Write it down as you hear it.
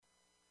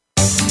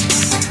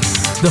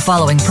The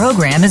following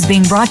program is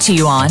being brought to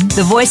you on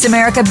the Voice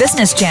America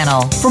Business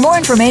Channel. For more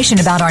information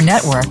about our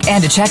network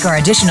and to check our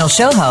additional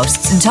show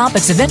hosts and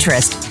topics of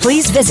interest,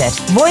 please visit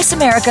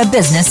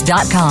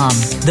voiceamericabusiness.com.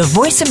 The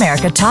Voice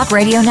America Talk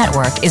Radio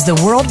Network is the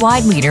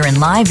worldwide leader in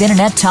live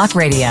Internet talk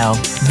radio.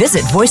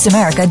 Visit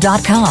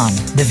voiceamerica.com.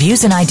 The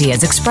views and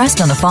ideas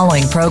expressed on the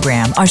following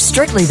program are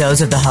strictly those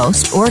of the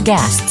host or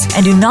guests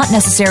and do not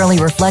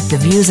necessarily reflect the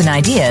views and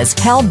ideas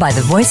held by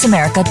the Voice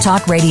America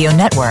Talk Radio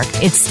Network,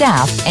 its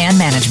staff, and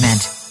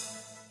management.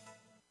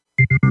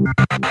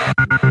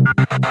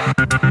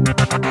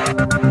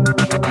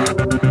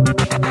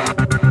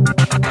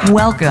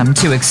 Welcome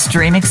to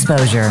Extreme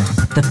Exposure,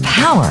 the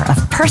power of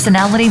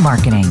personality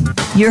marketing.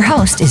 Your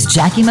host is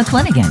Jackie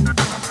McClinigan.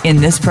 In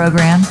this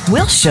program,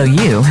 we'll show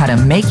you how to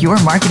make your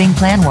marketing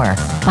plan work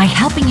by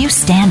helping you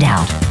stand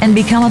out and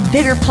become a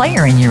bigger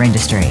player in your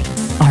industry.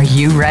 Are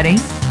you ready?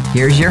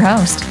 Here's your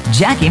host,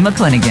 Jackie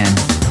McClinigan.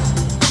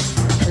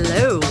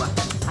 Hello.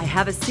 I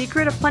have a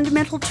secret, a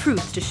fundamental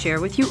truth to share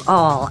with you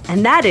all,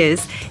 and that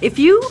is, if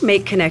you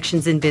make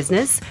connections in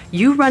business,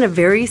 you run a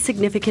very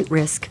significant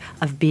risk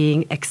of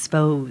being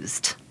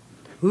exposed.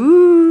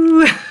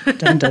 Ooh.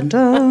 Dun, dun,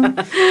 dun.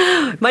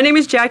 My name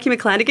is Jackie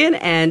McClanigan,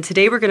 and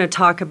today we're going to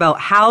talk about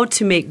how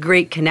to make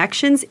great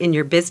connections in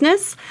your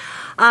business.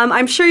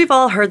 I'm sure you've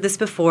all heard this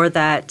before,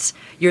 that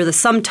you're the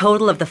sum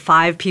total of the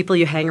 5 people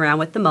you hang around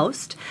with the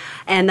most.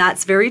 And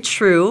that's very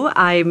true.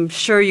 I'm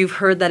sure you've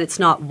heard that it's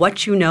not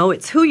what you know,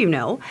 it's who you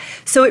know.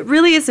 So it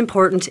really is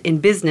important in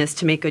business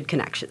to make good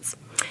connections.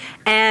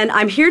 And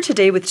I'm here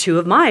today with 2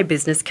 of my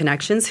business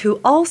connections who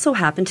also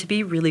happen to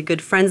be really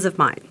good friends of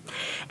mine.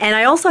 And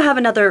I also have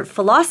another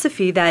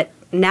philosophy that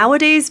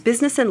nowadays,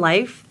 business and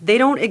life, they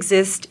don't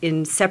exist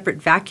in separate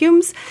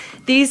vacuums.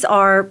 These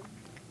are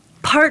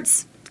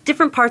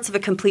different parts of a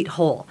complete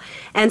whole.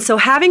 And so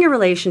having a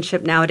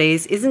relationship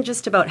nowadays isn't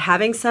just about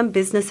having some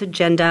business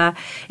agenda.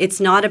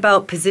 It's not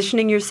about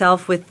positioning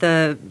yourself with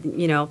the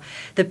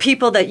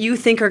people that you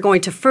think are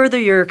going to further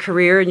your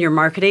career and your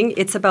marketing.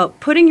 It's about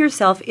putting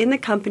yourself in the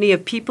company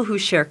of people who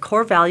share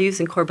core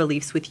values and core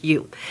beliefs with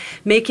you.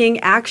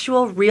 Making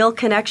actual real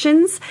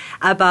connections,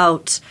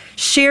 about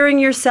sharing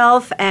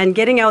yourself and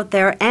getting out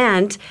there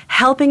and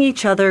helping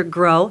each other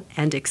grow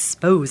and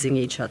exposing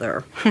each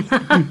other.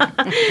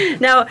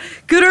 Now,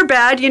 good or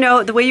bad,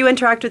 the way you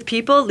interact with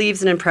people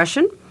leaves an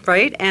impression,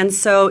 right? And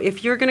so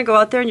if you're going to go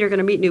out there and you're going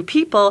to meet new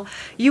people,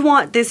 you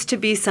want this to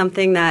be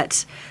something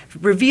that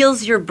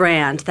reveals your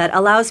brand, that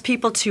allows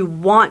people to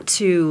want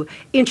to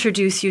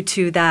introduce you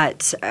to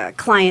that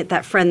client,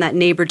 that friend, that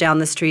neighbor down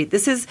the street.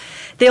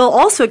 They'll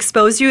also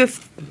expose you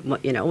if,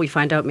 we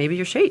find out maybe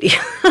you're shady.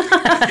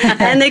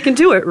 And they can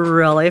do it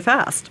really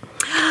fast.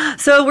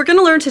 So we're going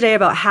to learn today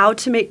about how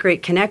to make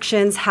great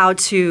connections, how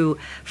to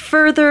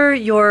further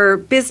your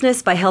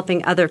business by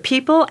helping other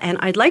people. And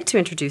I'd like to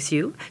introduce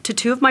you to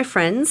 2 of my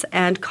friends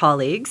and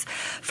colleagues.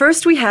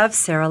 First, we have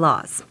Sarah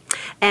Laws.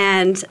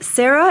 And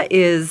Sarah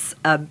is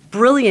a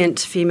brilliant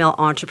female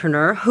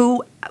entrepreneur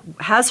who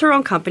has her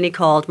own company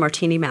called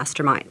Martini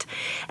Mastermind.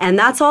 And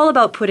that's all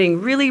about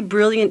putting really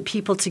brilliant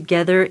people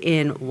together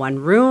in one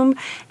room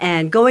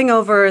and going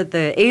over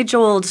the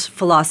age-old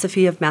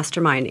philosophy of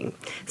masterminding.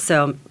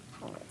 So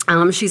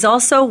she's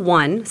also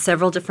won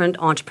several different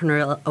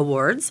entrepreneurial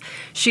awards.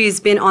 She's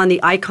been on the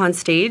Icon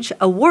stage,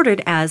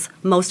 awarded as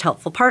Most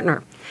Helpful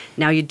Partner.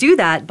 Now, you do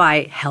that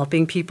by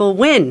helping people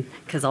win,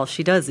 because all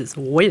she does is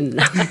win.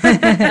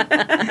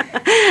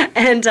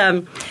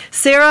 And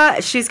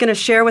Sarah, she's going to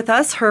share with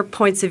us her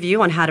points of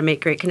view on how to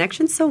make great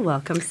connections. So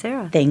welcome,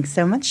 Sarah. Thanks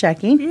so much,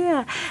 Jackie.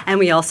 Yeah. And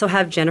we also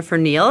have Jennifer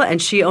Neal,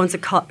 and she owns a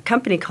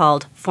company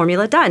called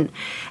Formula Done.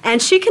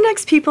 And she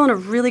connects people in a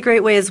really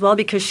great way as well,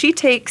 because she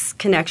takes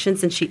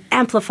connections and she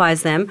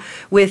amplifies them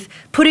with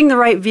putting the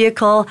right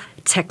vehicle,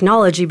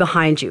 technology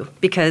behind you.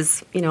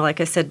 Because, like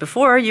I said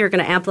before, you're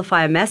going to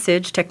amplify a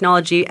message.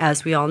 Technology,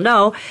 as we all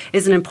know,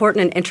 is an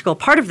important and integral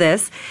part of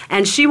this.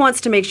 And she wants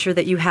to make sure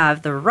that you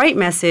have the right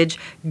message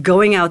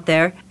going out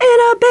there in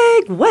a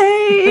big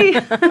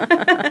way.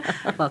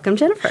 Welcome,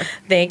 Jennifer.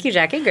 Thank you,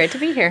 Jackie. Great to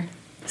be here.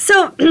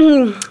 So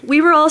we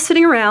were all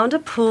sitting around a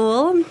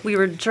pool. We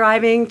were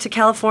driving to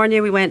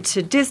California. We went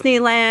to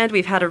Disneyland.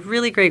 We've had a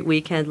really great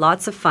weekend,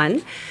 lots of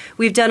fun.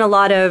 We've done a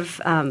lot of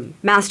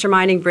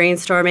masterminding,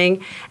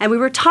 brainstorming, and we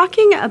were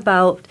talking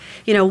about,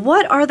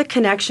 what are the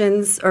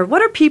connections, or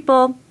what are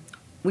people.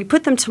 We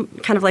put them to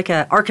kind of like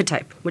an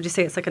archetype. Would you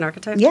say it's like an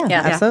archetype? Yeah,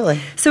 absolutely.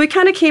 So we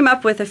kind of came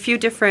up with a few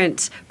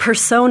different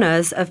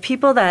personas of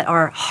people that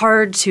are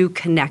hard to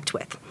connect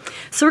with.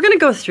 So we're going to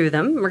go through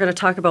them. We're going to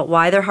talk about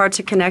why they're hard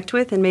to connect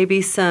with and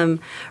maybe some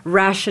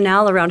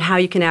rationale around how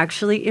you can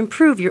actually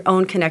improve your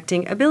own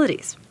connecting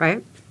abilities,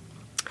 right?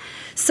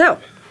 So,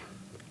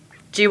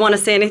 do you want to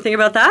say anything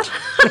about that?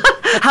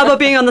 How about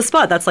being on the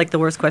spot? That's like the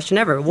worst question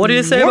ever. What do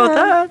you say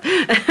about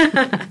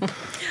that?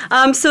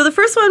 So the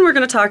first one we're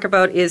going to talk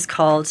about is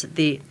called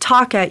the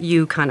talk at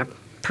you kind of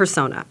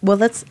persona. Well,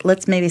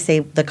 let's maybe say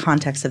the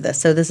context of this.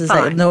 So this is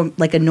Fine.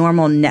 like a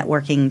normal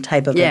networking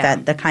type of Yeah.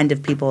 event, the kind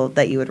of people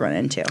that you would run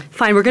into.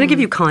 Fine, we're going to give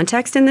you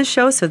context in this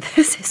show, so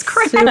this is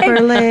great.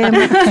 Super lame.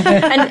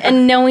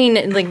 and knowing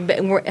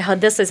how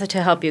this is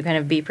to help you kind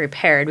of be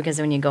prepared, because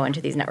when you go into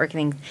these networking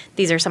things,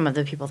 these are some of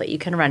the people that you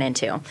can run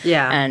into.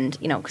 Yeah. And,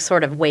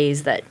 sort of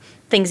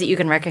things that you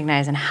can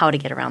recognize and how to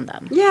get around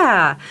them.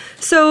 Yeah.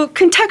 So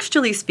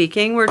contextually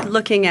speaking, we're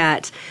looking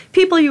at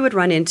people you would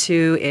run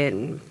into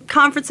in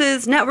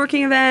conferences,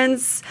 networking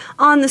events,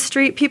 on the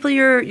street, people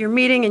you're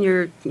meeting and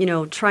you're,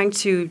 trying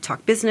to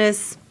talk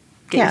business,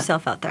 get Yeah.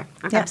 yourself out there.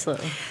 Okay.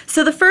 Absolutely.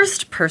 So the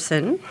first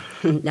person,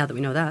 now that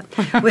we know that,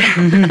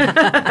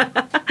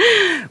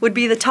 would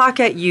be the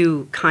talk at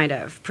you kind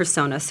of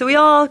persona. So we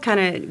all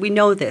we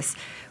know this.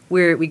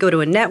 We go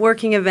to a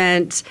networking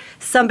event,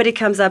 somebody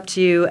comes up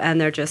to you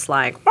and they're just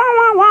like, wah,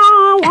 wah,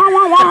 wah, wah,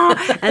 wah,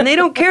 wah, and they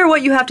don't care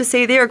what you have to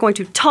say. They are going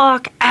to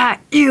talk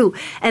at you.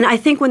 And I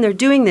think when they're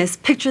doing this,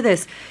 picture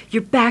this,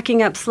 you're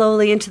backing up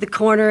slowly into the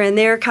corner and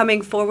they're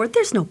coming forward.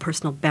 There's no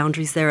personal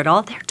boundaries there at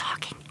all. They're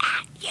talking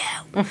at you.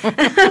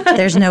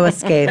 There's no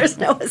escape. There's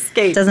no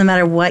escape. Doesn't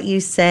matter what you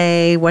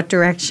say, what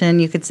direction.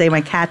 You could say,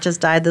 my cat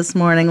just died this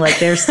morning. Like,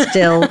 they're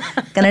still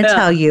going to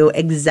tell you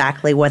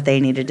exactly what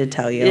they needed to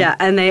tell you. Yeah,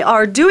 and they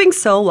are doing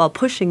so while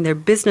pushing their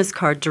business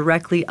card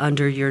directly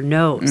under your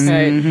nose.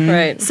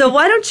 Right. So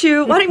why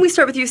don't we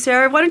start with you,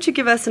 Sarah? Why don't you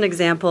give us an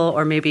example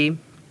or maybe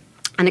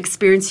an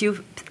experience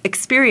you've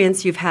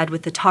had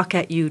with the talk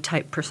at you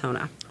type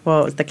persona? Well,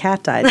 it was the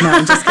cat died. No,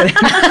 I'm just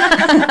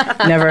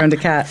kidding. Never owned a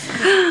cat.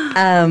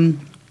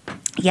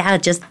 Yeah,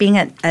 just being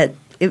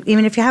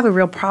even if you have a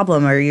real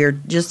problem or you're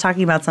just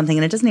talking about something,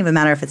 and it doesn't even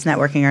matter if it's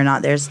networking or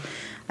not,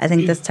 I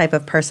think this type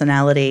of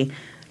personality,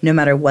 no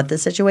matter what the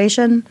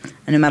situation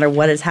and no matter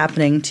what is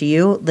happening to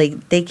you,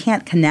 they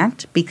can't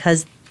connect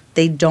because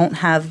they don't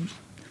have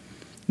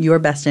your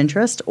best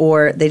interest,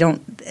 or I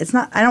don't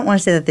want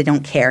to say that they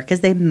don't care,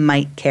 because they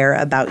might care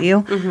about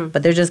you,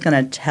 but they're just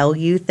going to tell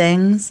you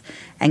things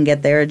and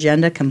get their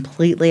agenda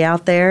completely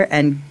out there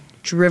and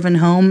driven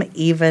home,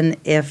 even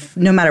if,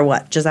 no matter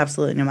what, just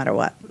absolutely no matter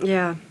what.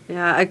 Yeah,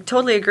 I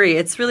totally agree.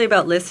 It's really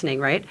about listening,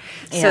 right?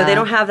 So Yeah. they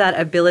don't have that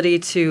ability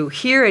to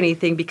hear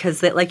anything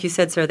because, like you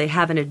said, Sarah, they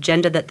have an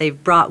agenda that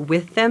they've brought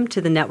with them to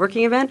the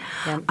networking event.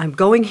 Yep. I'm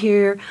going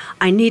here.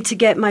 I need to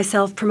get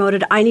myself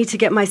promoted. I need to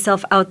get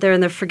myself out there,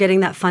 and they're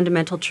forgetting that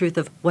fundamental truth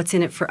of what's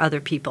in it for other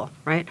people,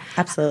 right?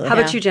 Absolutely. How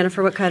about Yeah. you,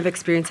 Jennifer? What kind of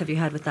experience have you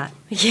had with that?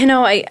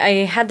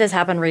 I had this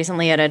happen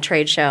recently at a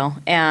trade show,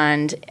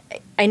 and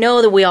I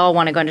know that we all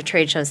want to go into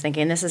trade shows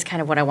thinking this is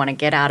kind of what I want to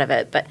get out of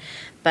it,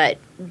 but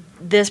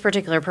this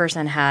particular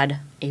person had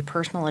a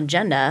personal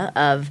agenda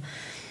of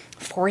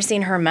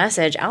forcing her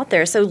message out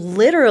there. So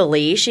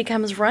literally, she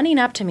comes running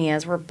up to me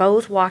as we're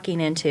both walking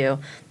into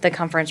the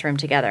conference room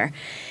together,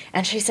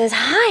 and she says,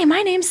 "Hi,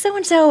 my name's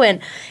so-and-so,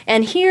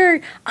 and here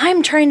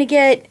I'm trying to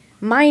get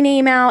my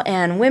name out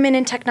and women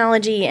in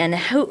technology, and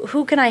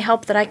who can I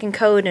help that I can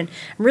code, and I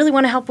really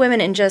want to help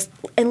women,"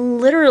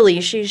 and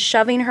literally she's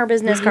shoving her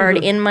business card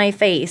in my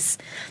face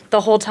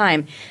the whole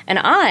time. And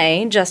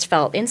I just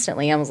felt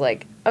instantly, I was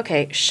like,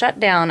 okay, shut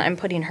down. I'm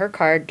putting her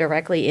card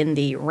directly in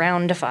the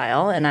round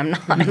file, and I'm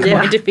not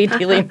going to be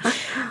dealing.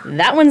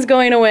 That one's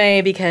going away,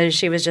 because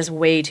she was just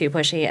way too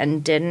pushy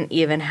and didn't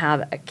even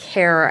have a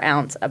care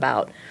ounce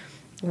about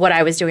what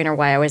I was doing or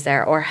why I was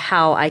there or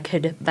how I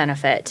could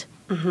benefit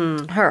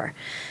her.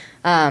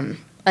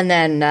 And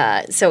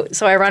then, so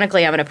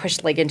ironically, I'm going to push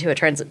into a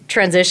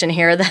transition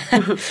here.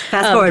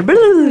 Fast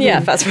forward.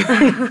 Yeah, fast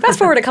forward. Fast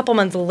forward a couple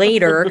months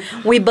later,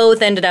 we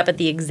both ended up at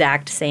the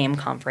exact same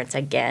conference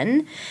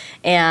again.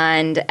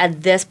 And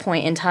at this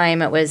point in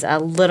time, it was a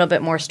little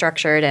bit more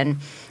structured, and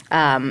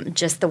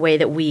just the way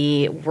that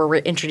we were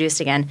introduced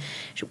again.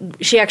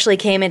 She actually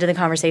came into the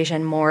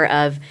conversation more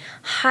of,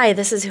 "Hi,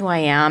 this is who I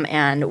am,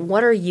 and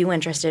what are you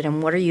interested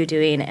in? What are you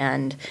doing?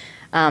 And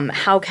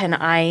how can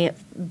I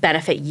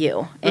benefit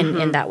you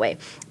in that way?"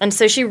 And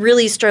so she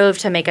really strove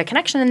to make a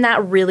connection, and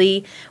that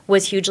really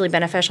was hugely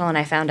beneficial. And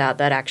I found out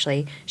that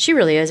actually she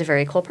really is a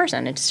very cool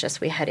person. It's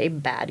just we had a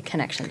bad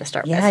connection to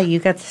start Yeah, with. you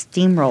got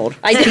steamrolled.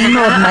 I did.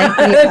 Steamrolled might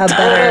be a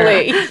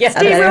Totally. Yeah.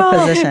 better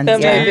position. That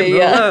Yeah. may be,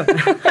 yeah.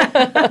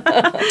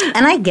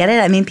 And I get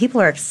it. I mean,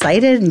 people are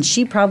excited, and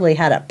she probably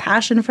had a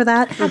passion for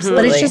that. But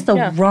Absolutely. it's just the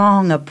Yeah.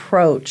 wrong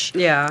approach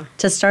Yeah.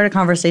 to start a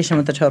conversation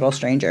with a total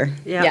stranger.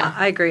 Yeah,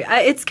 I agree.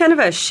 It's kind of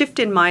a shift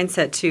in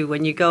mindset, too,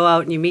 when you go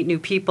out and you meet new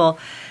people.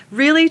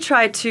 Really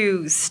try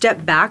to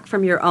step back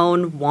from your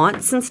own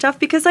wants and stuff,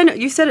 because I know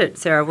you said it,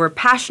 Sarah, we're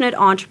passionate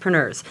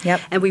entrepreneurs. Yep.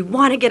 And we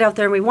want to get out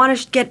there and we want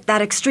to get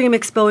that extreme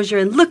exposure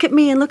and look at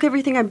me and look at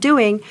everything I'm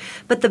doing.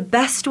 But the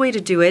best way to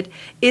do it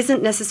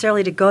isn't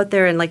necessarily to go out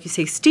there and, like you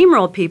say,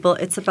 steamroll people.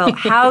 It's about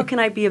how can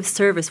I be of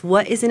service?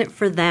 What is in it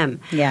for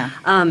them? Yeah.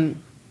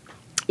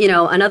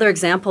 Another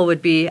example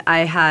would be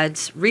I had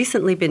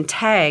recently been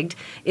tagged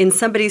in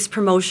somebody's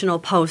promotional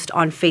post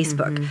on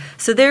Facebook.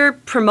 So they're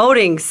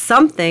promoting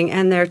something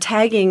and they're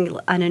tagging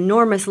an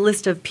enormous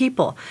list of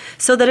people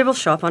so that it will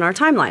show up on our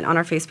timeline, on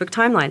our Facebook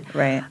timeline.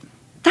 Right.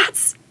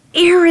 That's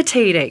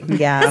irritating.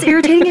 Yeah. That's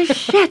irritating as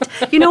shit.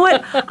 You know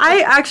what?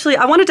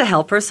 I wanted to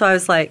help her, so I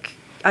was like,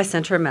 I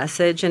sent her a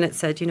message and it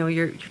said,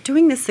 you're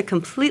doing this the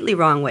completely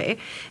wrong way.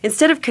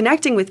 Instead of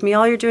connecting with me,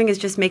 all you're doing is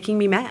just making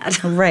me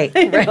mad. Right.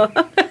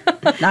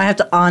 Now I have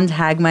to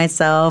on-tag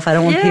myself. I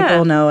don't want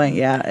people knowing.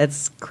 Yeah,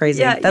 it's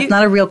crazy. Yeah, that's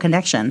not a real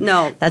connection.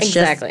 No, that's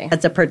exactly.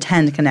 It's a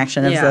pretend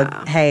connection.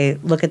 It's hey,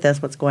 look at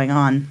this, what's going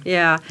on.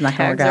 Yeah. It's not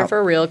going to work Tags are out.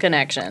 for real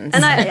connections.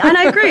 And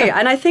I agree.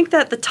 And I think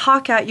that the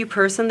talk at you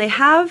person, they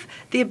have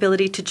the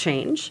ability to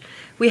change.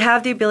 We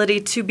have the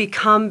ability to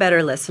become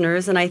better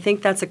listeners, and I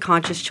think that's a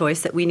conscious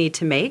choice that we need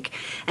to make.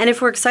 And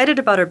if we're excited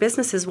about our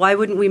businesses, why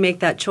wouldn't we make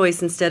that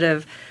choice instead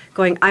of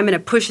going, I'm going to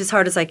push as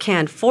hard as I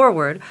can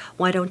forward?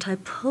 Why don't I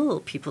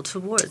pull people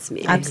towards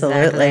me?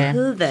 Absolutely.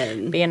 Exactly.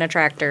 Then. Be an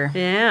attractor.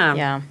 Yeah.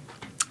 Yeah.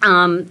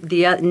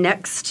 The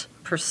next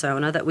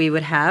persona that we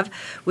would have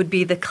would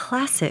be the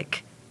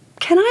classic,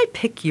 can I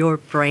pick your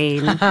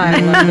brain? I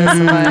love this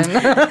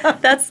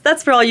one.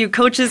 That's for all you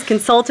coaches,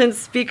 consultants,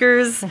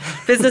 speakers,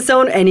 business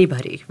owner,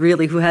 anybody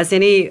really who has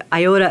any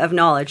iota of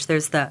knowledge.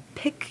 There's the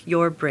pick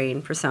your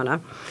brain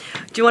persona.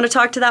 Do you want to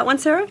talk to that one,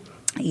 Sarah?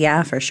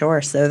 Yeah, for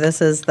sure. So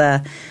this is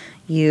the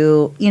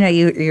you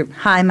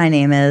hi, my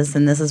name is,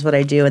 and this is what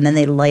I do, and then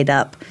they light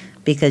up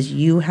because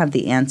you have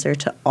the answer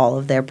to all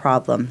of their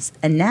problems.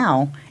 And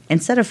now,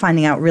 instead of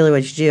finding out really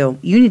what you do,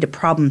 you need to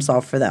problem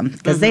solve for them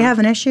because they have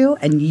an issue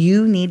and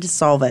you need to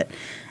solve it.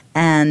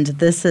 And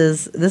this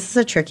is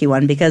a tricky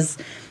one because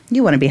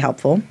you want to be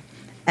helpful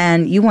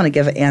and you want to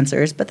give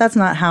answers, but that's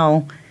not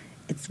how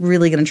it's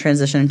really going to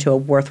transition into a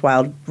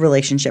worthwhile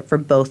relationship for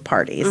both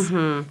parties.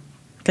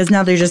 Because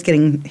now they're just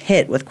getting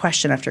hit with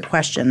question after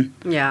question.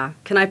 Yeah.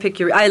 Can I pick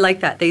your... I like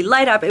that. They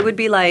light up. It would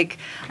be like,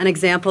 an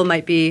example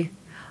might be,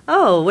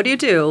 oh, what do you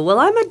do? Well,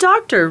 I'm a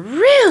doctor.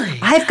 Really?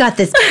 I've got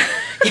this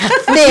Would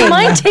thing. you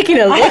mind taking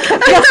a look?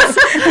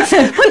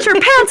 Put your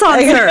pants on,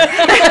 sir.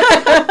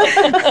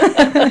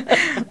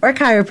 Or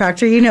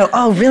chiropractor,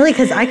 oh, really?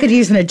 Because I could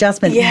use an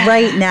adjustment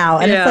right now.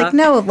 And Yeah. it's like,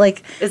 no,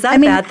 like... Is that a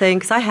bad thing?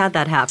 Because I had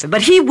that happen.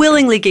 But he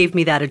willingly gave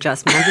me that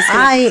adjustment. I'm just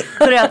going to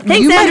put it out.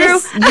 Thanks, you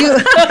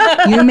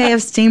Andrew. You may have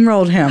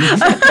steamrolled him.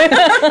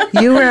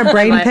 You were a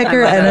brain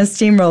picker and a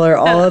steamroller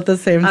all at the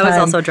same time. I was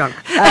also drunk.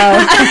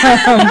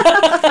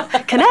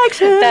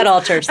 Connection. That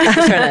alters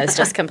this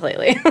just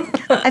completely.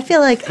 I feel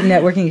like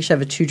networking, you should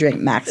have a 2-drink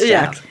max,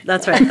 Yeah, Jack.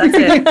 that's right.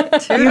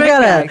 That's it. You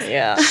gotta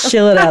Yeah.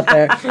 chill it out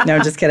there. No,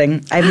 just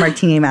kidding. I have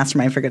Martini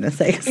Mastermind, for goodness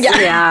sakes.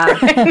 Yeah.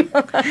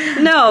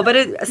 No,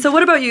 but so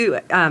what about you,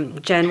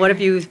 Jen? What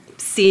have you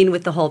seen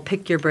with the whole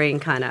pick your brain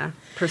kind of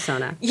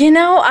persona?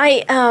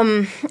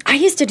 I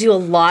used to do a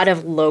lot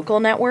of local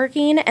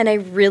networking, and I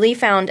really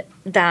found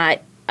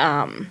that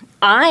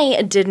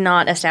I did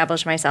not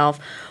establish myself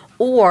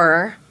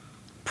or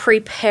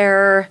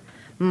prepare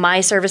my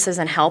services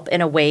and help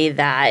in a way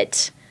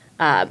that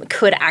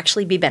could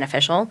actually be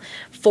beneficial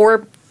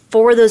for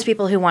those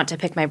people who want to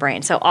pick my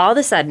brain. So all of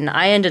a sudden,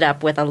 I ended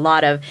up with a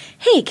lot of,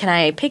 hey, can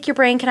I pick your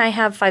brain? Can I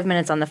have 5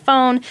 minutes on the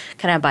phone?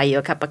 Can I buy you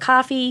a cup of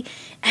coffee?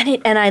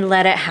 And I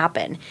let it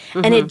happen.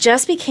 And it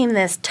just became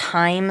this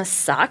time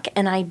suck,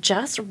 and I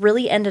just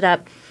really ended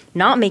up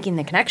not making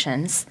the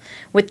connections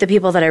with the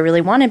people that I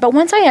really wanted. But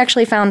once I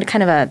actually found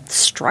kind of a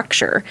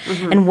structure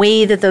and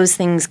way that those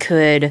things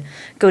could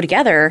go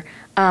together,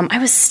 I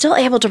was still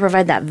able to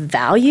provide that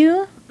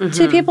value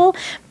to people,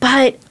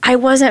 but I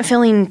wasn't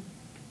feeling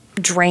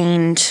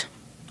drained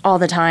all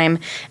the time,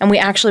 and we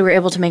actually were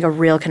able to make a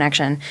real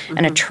connection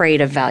and a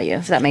trade of value,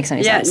 if that makes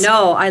any sense. Yeah,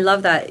 no, I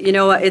love that.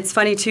 It's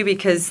funny too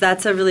because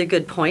that's a really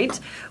good point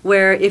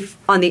where if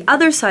on the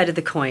other side of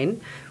the coin,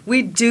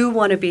 we do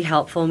want to be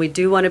helpful and we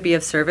do want to be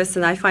of service,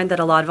 and I find that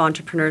a lot of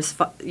entrepreneurs,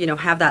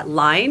 have that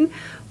line,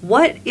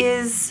 what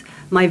is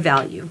my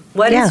value?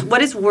 What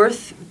is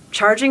worth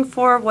charging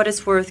for? What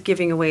is worth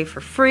giving away for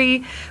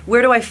free?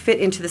 Where do I fit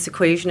into this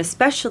equation,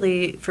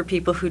 especially for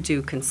people who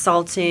do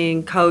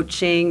consulting,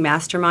 coaching,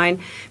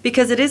 mastermind?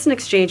 Because it is an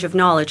exchange of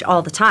knowledge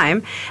all the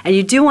time, and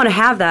you do want to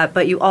have that,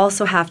 but you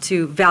also have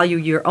to value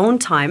your own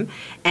time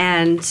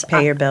and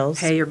Pay your bills.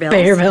 Pay your bills.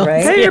 Pay your bills.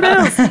 Right? Pay your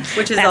bills,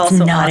 which is That's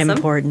also not awesome.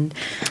 important.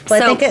 Well,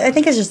 So- I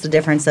think it's just the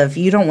difference of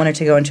you don't want it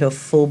to go into a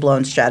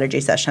full-blown strategy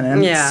session.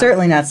 And I'm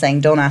certainly not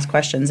saying don't ask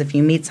questions. If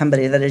you meet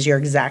somebody that is your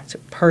exact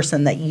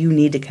person that you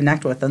need to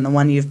connect with and the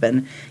one you've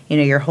been,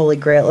 your holy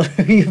grail of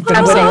who you've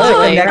been wanting to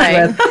Absolutely,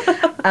 connect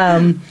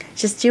with,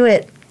 just do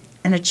it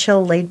in a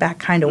chill, laid-back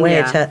kind of way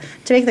Yeah.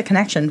 to make the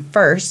connection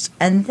first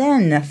and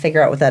then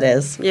figure out what that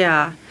is.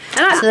 Yeah.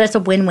 And So that's a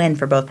win-win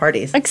for both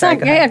parties.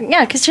 Exactly.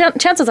 Yeah, because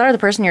chances are the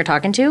person you're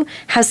talking to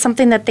has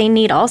something that they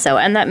need also,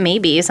 and that may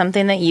be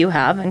something that you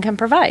have and can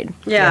provide.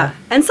 Yeah.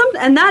 And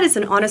that is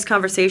an honest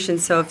conversation.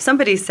 So if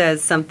somebody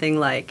says something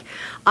like,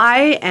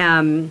 I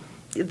am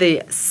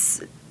the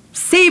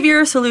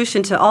savior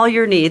solution to all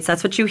your needs.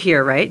 That's what you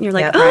hear, right? And you're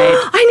like, Yep.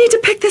 oh, I need to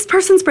pick this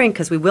person's brain,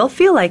 because we will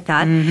feel like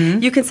that.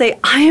 You can say,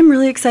 I am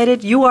really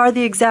excited. You are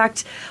the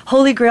exact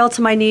holy grail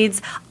to my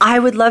needs. I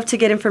would love to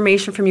get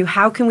information from you.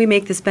 How can we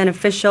make this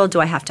beneficial? Do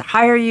I have to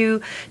hire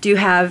you? Do you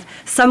have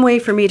some way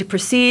for me to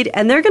proceed?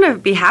 And they're going to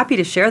be happy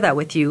to share that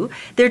with you.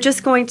 They're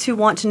just going to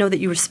want to know that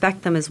you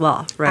respect them as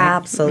well, right?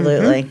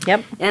 Absolutely.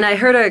 Yep. And I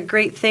heard a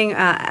great thing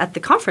at the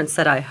conference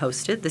that I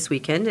hosted this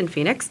weekend in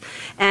Phoenix,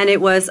 and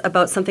it was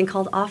about something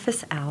called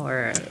office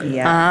hour.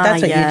 Yeah.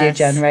 That's what you do, yes.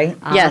 Jen, right?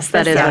 Yes,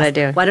 that is what I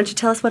do. Why don't you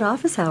tell us what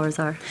office hours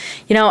are?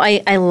 You know,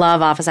 I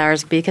love office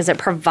hours because it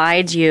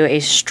provides you a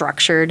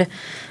structured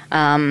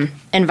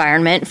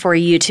environment for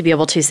you to be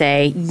able to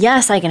say,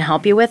 yes, I can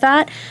help you with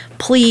that.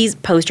 Please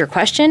post your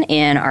question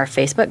in our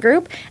Facebook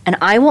group, and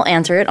I will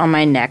answer it on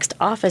my next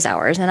office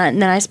hours. And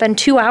then I spend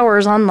 2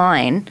 hours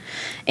online,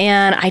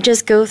 and I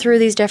just go through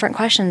these different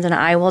questions, and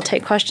I will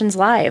take questions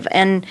live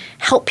and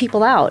help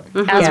people out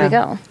as we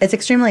go. It's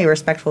extremely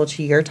respectful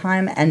to your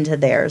time and to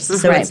theirs.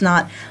 So Right. it's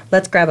not,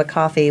 let's grab a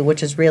coffee,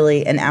 which is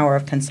really an hour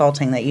of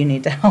consulting that you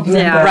need to help them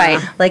Yeah. with.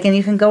 Right. Like, and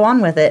you can go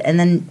on with it, and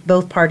then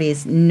both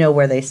parties know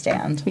where they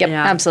stand. Yep,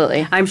 Yeah.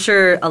 absolutely. I'm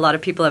sure a lot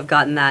of people have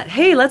gotten that,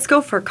 hey, let's go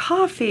for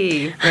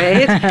coffee,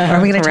 right?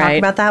 Are we going to talk Right.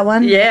 about that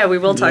one? Yeah, we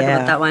will talk Yeah.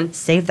 about that one.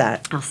 Save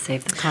that. I'll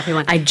save the coffee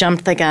one. I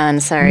jumped the gun.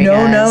 Sorry, No,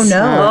 guys.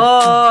 no.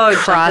 Oh,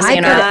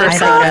 Crossing jumping over the I gun.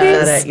 got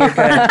it. You're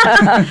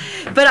good.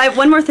 But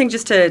one more thing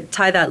just to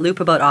tie that loop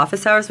about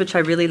office hours, which I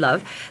really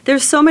love.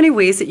 There's so many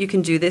ways that you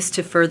can do this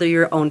to further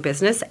your own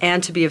business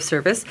and to be of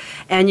service.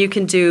 And you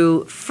can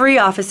do free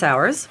office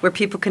hours where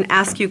people can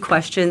ask you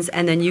questions,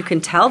 and then you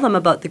can tell them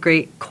about the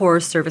great core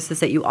services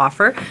that you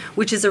offer,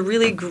 which is a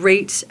really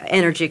great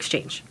energy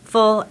exchange.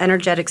 Full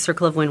energetic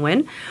circle of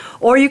win-win.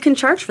 Or you can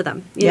charge for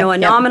them, you know, a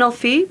nominal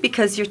fee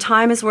because your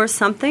time is worth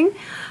something.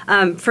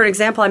 For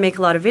example, I make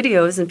a lot of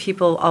videos, and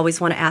people always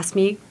want to ask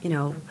me, you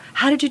know,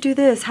 how did you do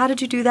this? How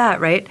did you do that,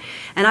 right?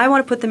 And I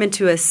want to put them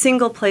into a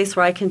single place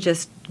where I can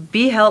just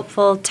be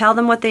helpful, tell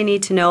them what they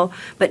need to know,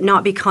 but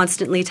not be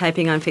constantly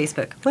typing on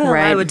Facebook. Well, I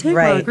Right, would take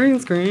my green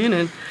screen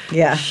and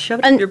shove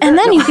it up And your butt.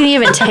 then No. you can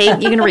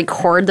even you can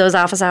record those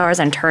office hours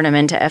and turn them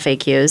into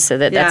FAQs so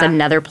that's Yeah.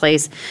 another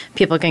place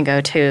people can go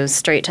to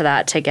straight to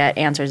that to get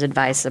answers,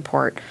 advice,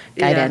 support,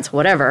 guidance,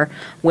 whatever,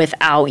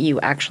 without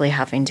you actually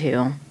having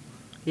to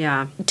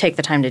Yeah. take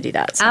the time to do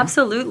that. So.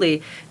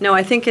 Absolutely. No,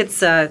 I think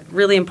it's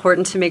really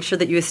important to make sure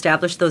that you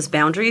establish those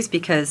boundaries,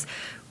 because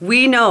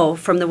we know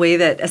from the way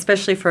that,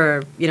 especially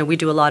for, you know, we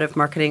do a lot of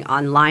marketing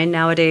online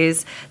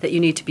nowadays, that you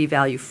need to be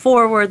value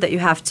forward, that you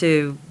have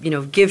to, you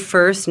know, give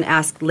first and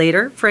ask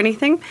later for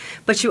anything.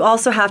 But you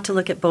also have to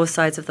look at both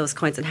sides of those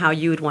coins and how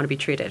you would want to be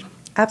treated.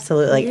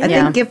 Absolutely. I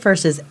Yeah. think give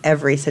first is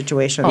every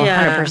situation. Oh,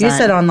 Yeah. 100%. You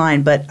said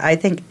online, but I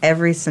think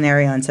every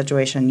scenario and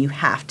situation you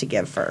have to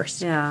give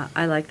first. Yeah,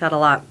 I like that a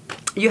lot.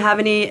 You have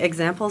any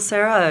examples,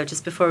 Sarah,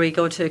 just before we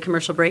go to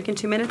commercial break in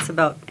 2 minutes,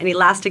 about any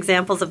last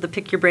examples of the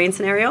pick your brain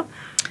scenario?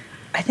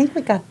 I think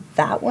we got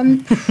that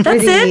one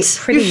That's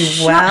it? pretty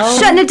You're well.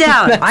 shutting it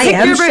down. I Pick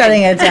am your brain.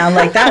 shutting it down.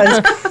 Like, that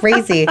was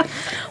crazy.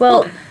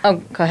 Well,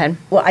 go ahead.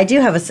 Well, I do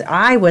have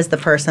I was the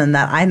person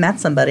that I met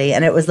somebody,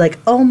 and it was like,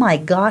 oh my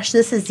gosh,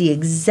 this is the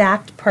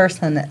exact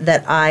person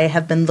that I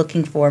have been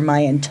looking for my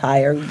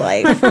entire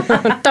life.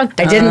 I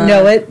didn't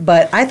know it,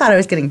 but I thought I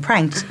was getting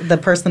pranked. The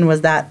person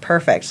was that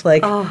perfect,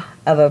 like, of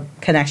a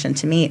connection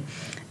to meet.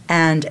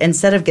 And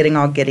instead of getting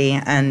all giddy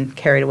and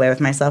carried away with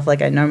myself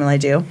like I normally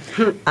do,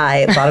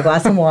 I bought a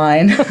glass of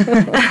wine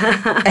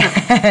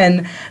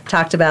and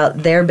talked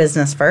about their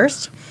business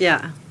first.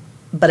 Yeah.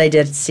 But I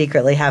did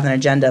secretly have an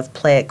agenda of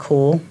play it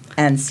cool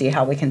and see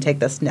how we can take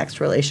this next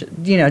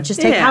just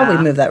take how we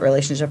Yeah. move that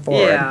relationship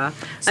forward. Yeah.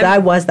 So I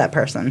was that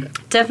person.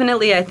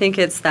 Definitely, I think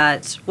it's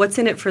that what's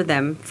in it for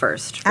them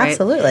first, right?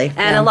 Absolutely,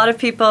 And yeah. a lot of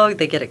people,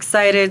 they get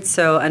excited.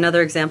 So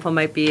another example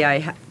might be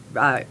I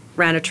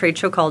ran a trade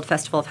show called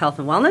Festival of Health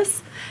and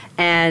Wellness.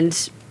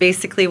 And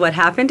basically what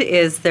happened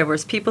is there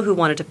was people who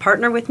wanted to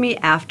partner with me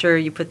after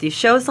you put these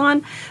shows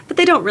on, but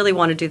they don't really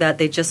want to do that.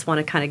 They just want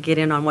to kind of get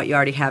in on what you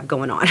already have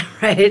going on,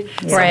 right?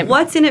 So Right.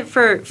 what's in it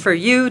for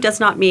you does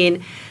not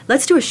mean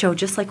let's do a show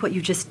just like what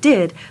you just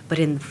did, but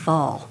in the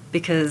fall,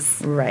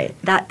 because Right.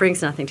 that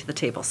brings nothing to the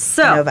table.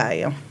 So No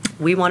value.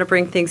 we want to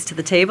bring things to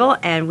the table,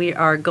 and we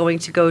are going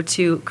to go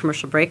to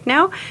commercial break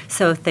now.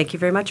 So thank you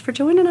very much for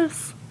joining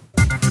us.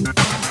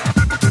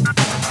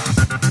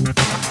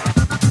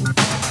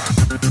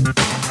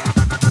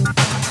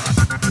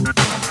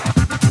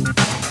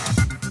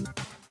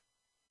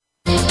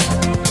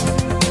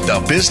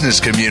 The business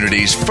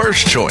community's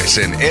first choice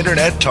in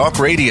Internet Talk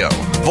Radio.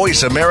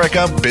 Voice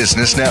America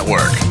Business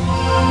Network.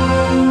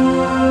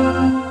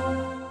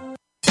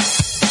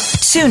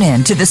 Tune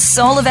in to The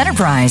Soul of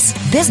Enterprise,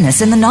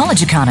 Business in the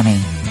Knowledge Economy,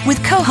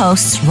 with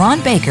co-hosts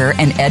Ron Baker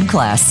and Ed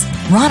Kless.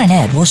 Ron and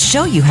Ed will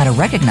show you how to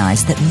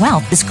recognize that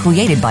wealth is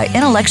created by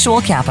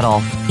intellectual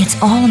capital. It's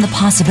all in the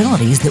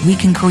possibilities that we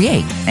can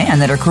create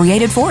and that are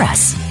created for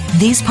us.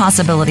 These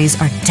possibilities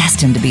are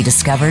destined to be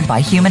discovered by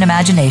human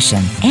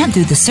imagination and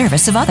through the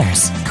service of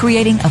others,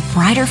 creating a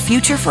brighter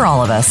future for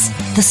all of us.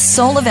 The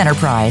Soul of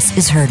Enterprise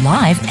is heard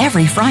live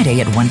every Friday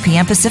at 1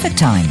 p.m. Pacific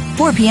Time,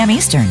 4 p.m.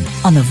 Eastern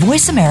on the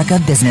Voice America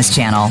Business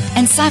Channel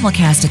and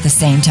simulcast at the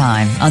same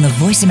time on the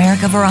Voice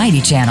America Variety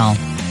Channel.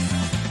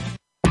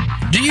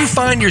 Do you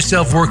find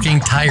yourself working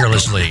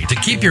tirelessly to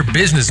keep your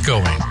business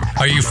going?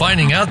 Are you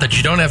finding out that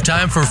you don't have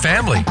time for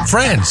family,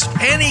 friends,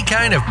 any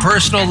kind of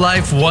personal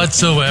life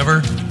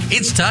whatsoever?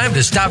 It's time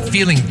to stop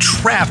feeling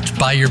trapped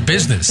by your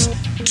business.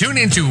 Tune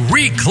in to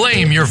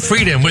Reclaim Your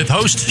Freedom with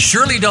host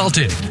Shirley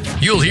Dalton.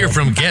 You'll hear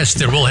from guests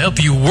that will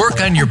help you work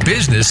on your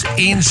business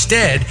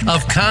instead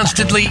of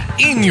constantly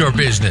in your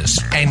business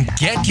and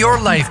get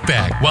your life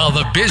back while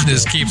the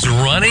business keeps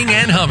running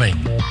and humming.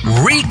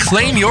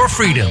 Reclaim Your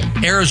Freedom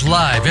airs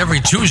live every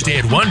Tuesday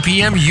at 1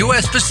 p.m.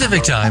 U.S.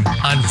 Pacific Time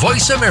on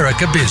Voice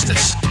America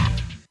Business.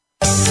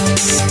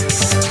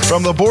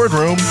 From the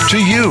boardroom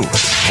to you,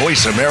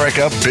 Voice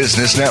America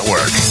Business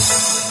Network.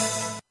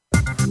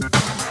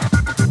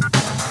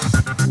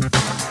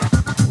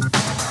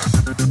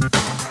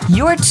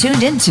 You're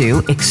tuned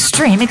into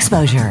Extreme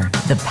Exposure,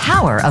 the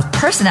power of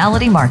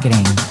personality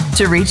marketing.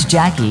 To reach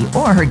Jackie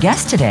or her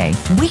guest today,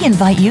 we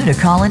invite you to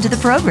call into the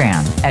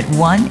program at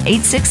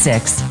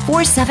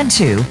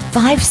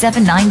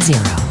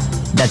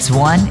 1-866-472-5790. That's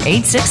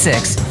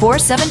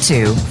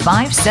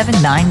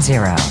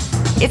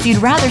 1-866-472-5790. If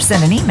you'd rather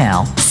send an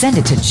email, send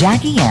it to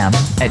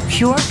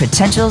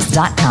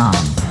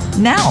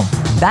JackieM@purepotentials.com. Now,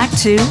 back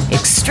to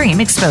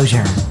Extreme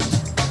Exposure.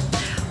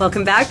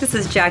 Welcome back. This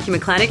is Jackie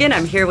McClanagan.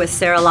 I'm here with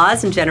Sarah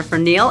Laws and Jennifer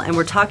Neal, and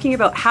we're talking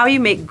about how you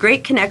make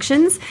great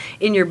connections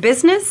in your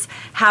business,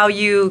 how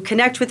you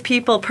connect with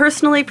people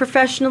personally,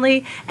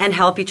 professionally, and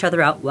help each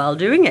other out while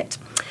doing it.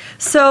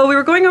 So we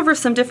were going over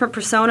some different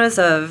personas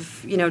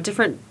of,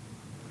 different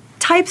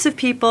types of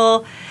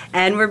people,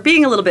 and we're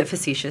being a little bit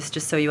facetious,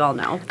 just so you all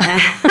know.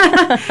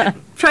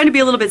 Trying to be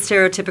a little bit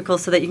stereotypical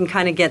so that you can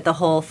kind of get the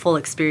whole full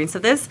experience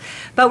of this.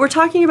 But we're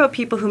talking about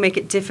people who make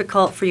it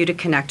difficult for you to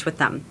connect with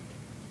them.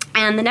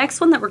 And the next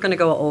one that we're going to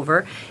go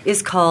over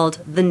is called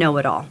the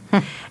know-it-all.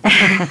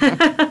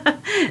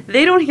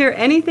 They don't hear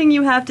anything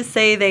you have to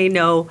say. They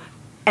know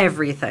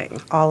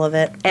everything. All of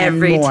it.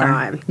 Every and more,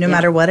 time. No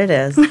matter what it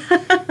is.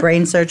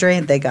 Brain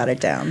surgery, they got it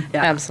down.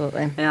 Yeah.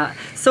 Absolutely. Yeah.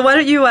 So why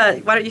don't you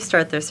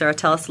start there, Sarah?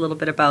 Tell us a little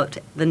bit about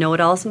the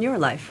know-it-alls in your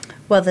life.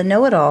 Well, the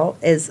know-it-all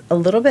is a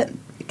little bit,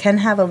 can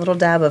have a little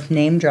dab of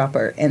name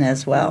dropper in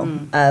as well.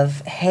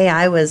 Of, hey,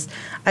 I was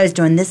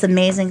doing this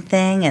amazing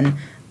thing and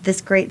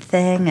this great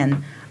thing,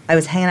 and I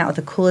was hanging out with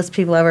the coolest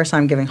people ever, so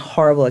I'm giving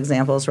horrible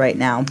examples right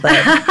now. But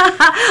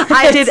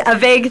I did a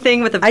vague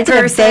thing with a person. I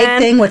did a vague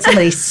thing with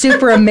somebody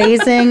super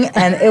amazing,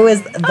 and it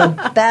was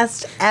the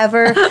best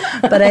ever.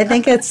 But I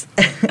think it's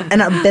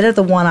and a bit of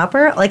the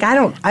one-upper. Like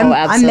I'm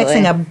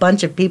mixing a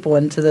bunch of people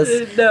into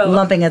this,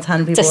 lumping a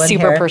ton of people in here. It's a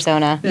super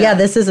persona. Yeah,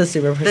 this is a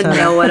super persona. The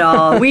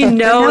know-it-all. We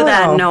know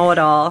that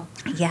know-it-all.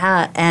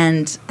 Yeah,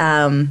 and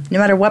no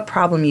matter what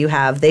problem you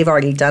have, they've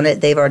already done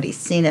it. They've already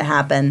seen it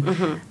happen.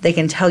 Mm-hmm. They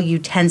can tell you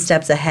 10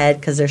 steps ahead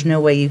because there's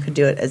no way you could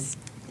do it as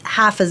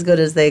half as good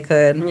as they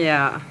could.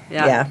 Yeah.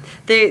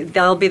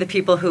 They'll be the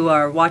people who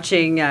are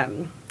watching a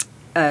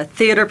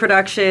theater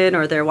production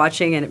or they're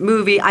watching a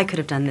movie. I could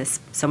have done this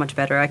so much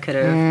better. I could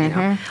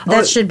have,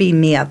 That should be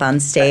me up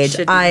on stage.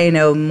 I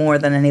know more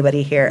than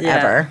anybody here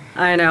ever.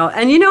 I know.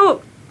 And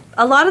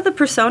a lot of the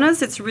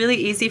personas, it's really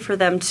easy for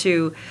them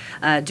to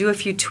do a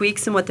few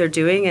tweaks in what they're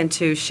doing and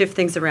to shift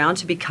things around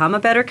to become a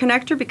better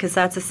connector, because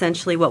that's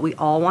essentially what we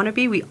all want to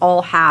be. We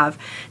all have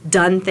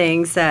done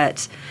things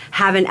that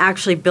haven't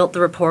actually built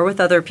the rapport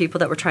with other people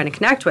that we're trying to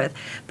connect with.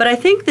 But I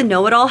think the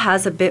know-it-all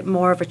has a bit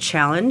more of a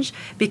challenge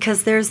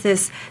because there's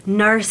this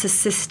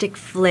narcissistic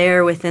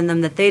flair within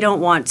them that they don't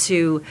want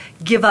to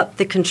give up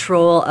the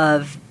control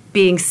of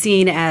being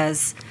seen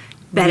as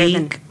better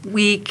than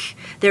weak.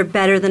 They're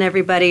better than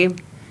everybody.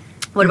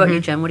 What about you,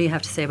 Jen? What do you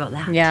have to say about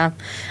that? Yeah.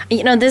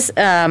 This,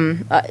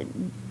 it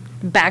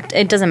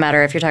doesn't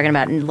matter if you're talking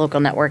about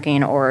local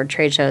networking or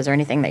trade shows or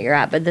anything that you're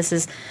at, but this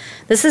is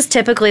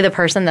typically the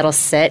person that'll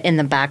sit in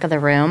the back of the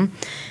room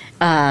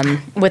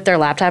with their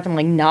laptop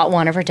and not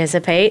want to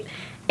participate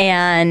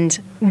and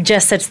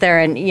just sits there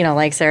and,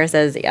 like Sarah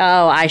says,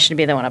 oh, I should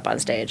be the one up on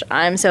stage.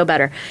 I'm so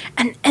better.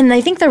 And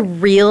I think the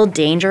real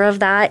danger of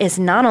that is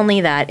not only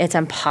that it's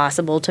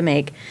impossible to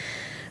make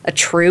a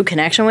true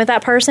connection with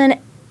that person,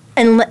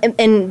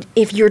 and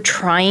if you're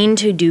trying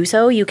to do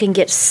so, you can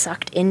get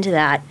sucked into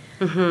that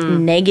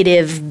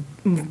negative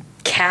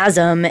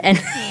chasm and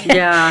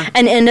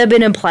end up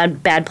in a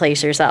bad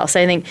place yourself. So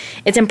I think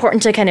it's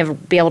important to kind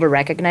of be able to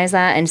recognize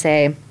that and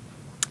say,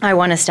 I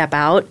want to step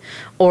out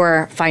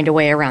or find a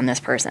way around this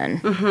person.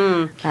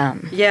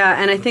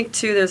 Yeah, and I think,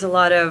 too, there's a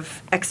lot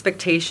of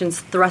expectations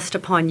thrust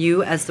upon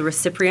you as the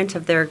recipient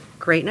of their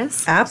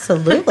greatness.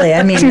 Absolutely.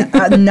 I mean,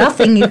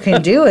 nothing you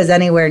can do is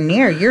anywhere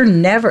near. You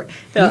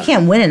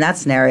can't win in that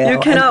scenario. You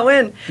cannot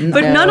win.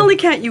 But not only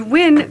can't you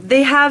win,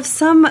 they have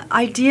some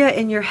idea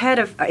in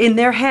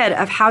their head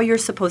of how you're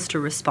supposed to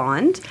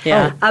respond,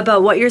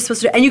 about what you're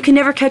supposed to do, and you can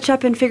never catch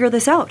up and figure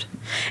this out.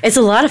 It's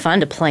a lot of fun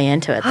to play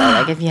into it, though.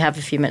 Like, if you have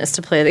a few minutes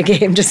to play the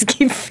game, just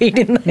keep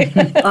feeding them. They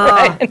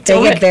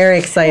get very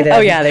excited. Oh,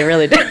 yeah, they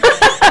really do.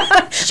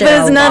 But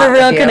it's not a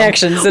real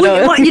connection. So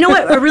well, you know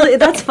what? Really,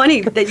 that's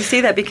funny that you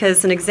say that,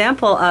 because an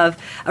example of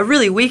a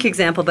really weak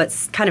example, but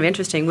kind of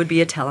interesting, would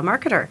be a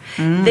telemarketer.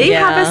 They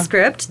have a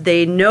script.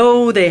 They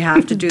know they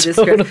have to do the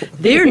script.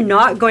 They're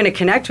not going to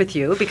connect with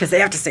you because they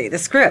have to say the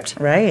script.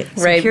 Right.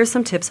 So here's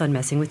some tips on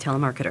messing with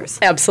telemarketers.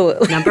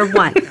 Absolutely. Number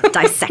 1,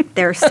 dissect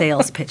their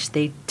sales pitch.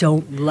 They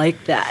don't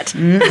like that.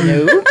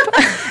 Nope.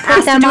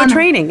 Ask them to do a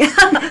training.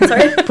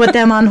 Sorry. Put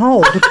them on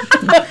hold.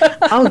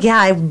 Oh, yeah,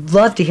 I'd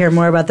love to hear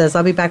more about this.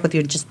 I'll be back with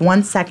you in just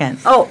 1 second.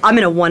 Oh, I'm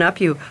going to one-up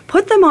you.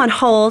 Put them on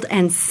hold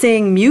and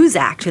sing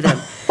Muzak to them.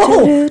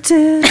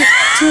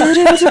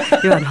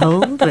 You're on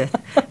hold with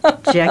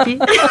Jackie.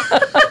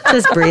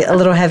 Just breathe, a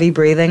little heavy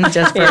breathing,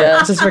 just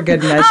for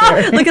good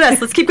measure. Look at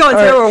us. Let's keep going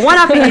through. We're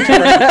one-upping each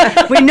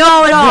other. We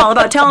know it all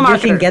about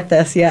telemarketers. You can get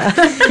this, yeah.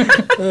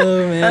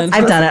 Oh, man.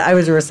 I've done it. I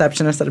was a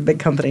receptionist at a big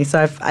company,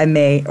 so I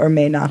may or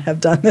may not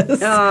have done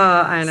this. Oh,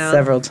 I know.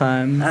 Several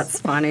times. That's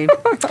funny.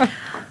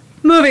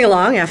 Moving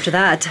along after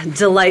that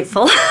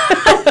delightful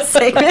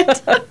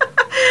segment,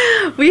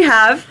 we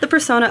have the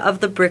persona of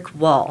the brick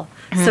wall.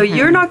 So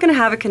you're not going to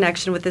have a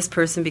connection with this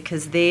person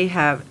because they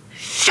have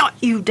shut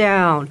you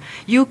down.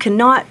 You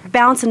cannot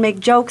bounce and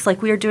make jokes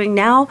like we are doing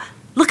now.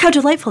 Look how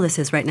delightful this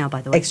is right now,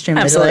 by the way.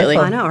 Extremely Absolutely.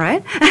 delightful. I know,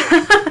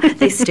 right?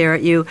 They stare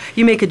at you.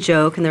 You make a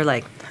joke, and they're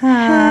like,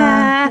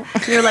 ah.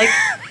 And you're like,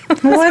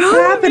 What's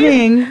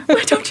happening?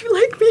 why don't you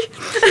like me?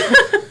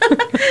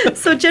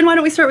 So, Jen, why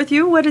don't we start with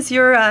you? What is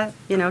your,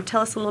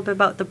 tell us a little bit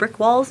about the brick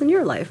walls in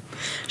your life.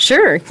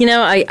 Sure.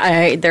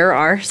 I there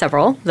are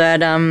several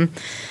that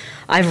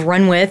I've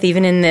run with,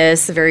 even in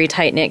this very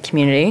tight-knit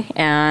community.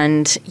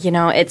 And,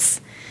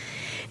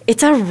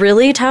 it's a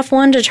really tough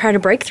one to try to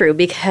break through,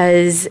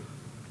 because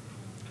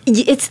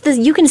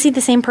you can see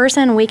the same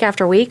person week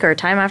after week or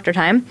time after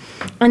time,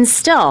 and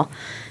still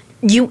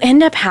you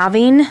end up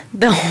having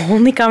the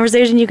only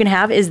conversation you can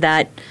have is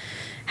that,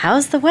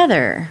 how's the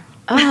weather?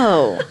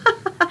 Oh,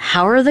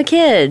 how are the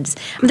kids?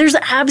 There's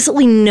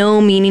absolutely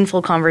no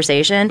meaningful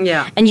conversation.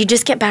 Yeah. And you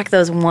just get back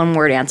those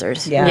one-word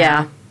answers.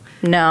 Yeah.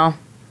 No.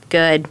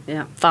 Good.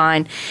 Yeah.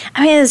 Fine.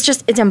 I mean,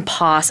 it's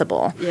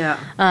impossible. Yeah.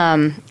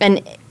 And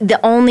the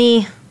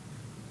only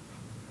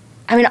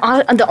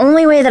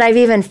way that I've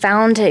even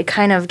found to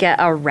kind of get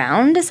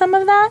around some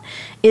of that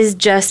is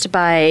just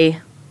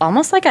by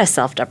almost like a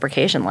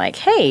self-deprecation, like,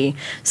 hey,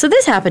 so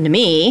this happened to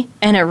me,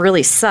 and it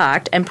really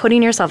sucked, and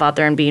putting yourself out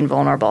there and being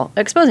vulnerable,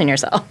 exposing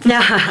yourself.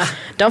 Yeah.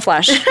 Don't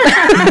flash. She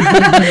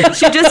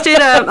just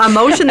did a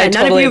motion that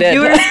none totally of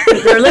you did.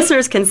 viewers or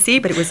listeners can see,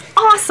 but it was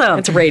awesome.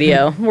 It's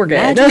radio. We're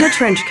good. Imagine a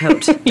trench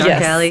coat, Dark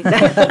Yes.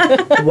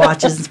 Alley.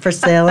 Watches for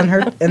sale in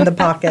the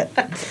pocket.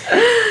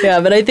 Yeah,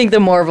 but I think the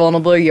more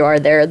vulnerable you are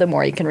there, the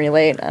more you can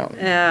relate. I don't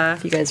know Yeah.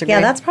 if you guys are Yeah,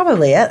 that's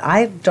probably it.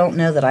 I don't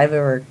know that I've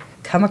ever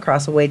come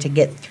across a way to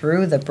get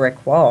through the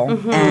brick wall,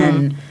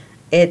 and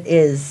it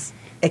is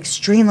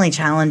extremely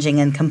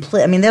challenging and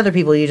complete. I mean, the other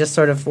people, you just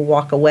sort of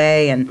walk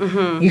away, and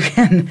you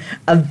can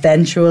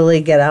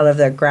eventually get out of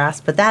their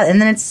grasp. But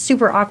and then it's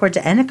super awkward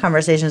to end a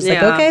conversation. It's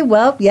like, Yeah. okay,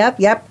 well, yep,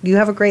 you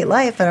have a great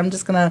life, and I'm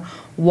just gonna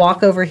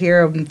walk over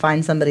here and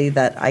find somebody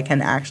that I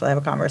can actually have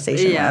a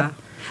conversation with.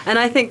 And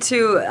I think,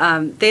 too,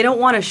 they don't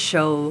want to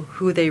show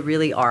who they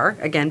really are.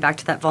 Again, back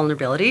to that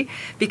vulnerability,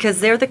 because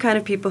they're the kind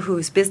of people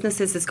whose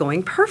businesses is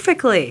going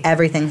perfectly.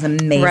 Everything's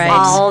amazing. Right.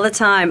 All the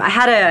time. I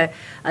had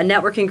a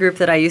networking group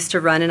that I used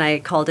to run, and I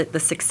called it the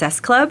Success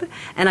Club.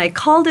 And I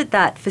called it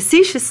that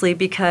facetiously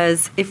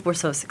because if we're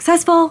so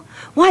successful,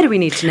 why do we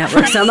need to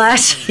network so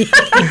much?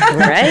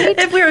 Right?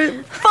 If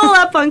we're full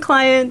up on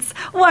clients,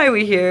 why are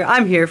we here?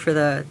 I'm here for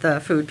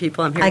the food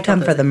people. I'm here. I to tell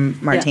come for the Yeah,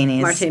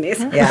 martinis. martinis.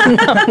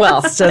 Yeah.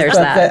 Well, Just there's that's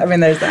that. it. I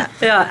mean, there's that.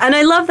 Yeah, and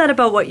I love that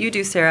about what you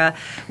do, Sarah.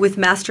 With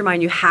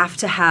Mastermind, you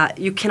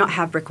cannot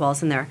have brick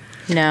walls in there.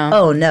 No.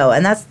 Oh no,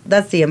 and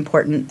that's the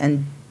important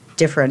and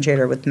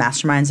differentiator with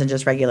masterminds and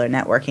just regular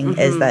networking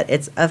is that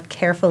it's a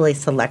carefully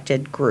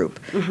selected group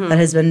that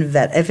has been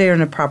vetted. If you're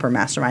in a proper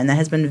mastermind, that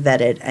has been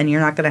vetted, and you're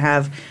not going to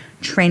have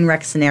train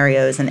wreck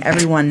scenarios, and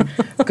everyone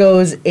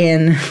goes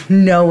in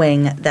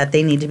knowing that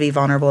they need to be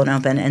vulnerable and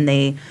open, and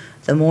the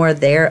more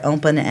they're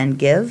open and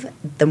give,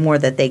 the more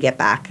that they get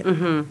back.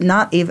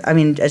 Not even. I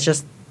mean, it's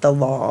just the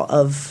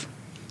laws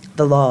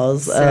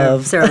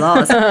of Sarah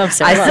Laws.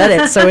 I said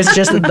it, so it's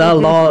just the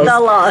laws. The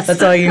laws.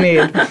 That's all you need.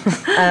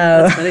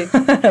 That's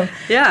funny.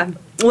 Yeah.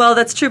 Well,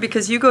 that's true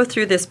because you go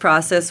through this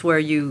process where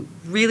you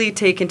really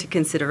take into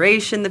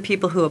consideration the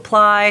people who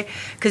apply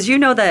because you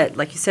know that,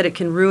 like you said, it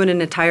can ruin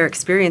an entire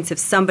experience if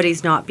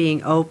somebody's not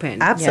being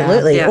open.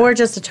 Absolutely. Yeah. Or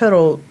just a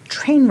total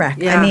train wreck.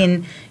 Yeah. I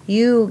mean,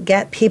 you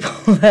get people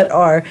that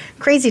are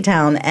crazy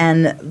town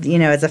and, you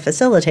know, as a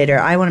facilitator,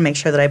 I want to make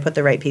sure that I put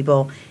the right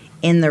people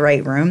in the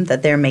right room,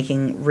 that they're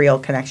making real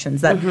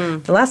connections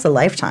that last a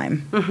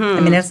lifetime. I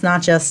mean, it's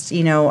not just,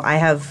 you know, I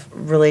have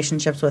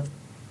relationships with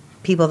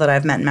people that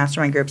I've met in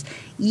mastermind groups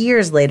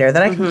years later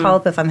that I can call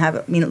up if I'm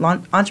having, I mean,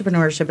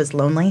 entrepreneurship is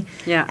lonely.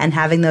 Yeah. And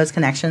having those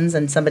connections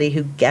and somebody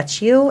who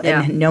gets you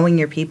and knowing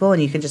your people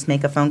and you can just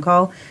make a phone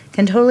call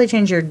can totally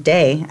change your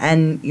day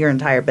and your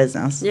entire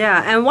business.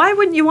 Yeah, and why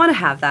wouldn't you want to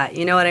have that?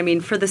 You know what I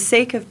mean? For the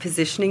sake of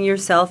positioning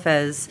yourself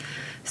as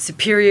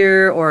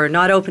superior or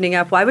not opening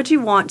up, why would you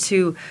want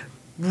to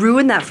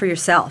ruin that for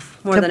yourself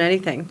more than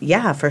anything?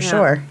 Yeah, for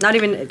sure. Not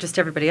even just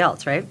everybody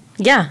else, right?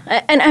 Yeah.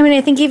 And I mean,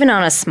 I think even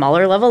on a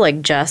smaller level,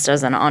 like just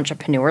as an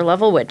entrepreneur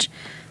level, which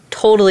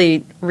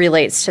totally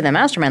relates to the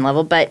mastermind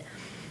level, but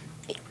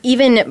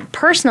even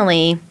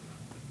personally,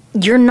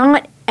 you're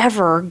not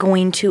ever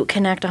going to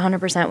connect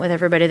 100% with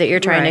everybody that you're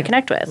trying to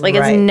connect with. Like,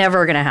 it's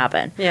never going to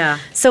happen. Yeah.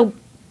 So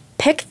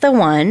pick the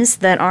ones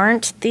that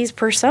aren't these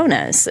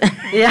personas.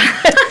 Yeah.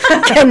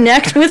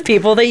 Connect with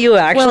people that you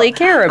actually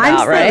care about, I'm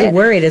slightly right?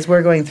 worried as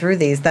we're going through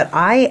these that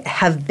I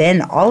have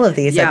been all of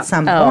these at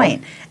some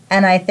point.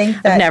 And I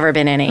think that... I've never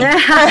been any.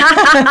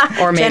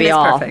 Or maybe Jen is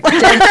all. perfect.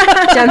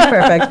 Jen's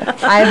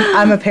perfect.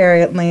 I'm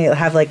apparently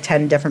have like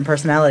 10 different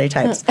personality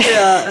types.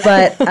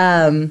 But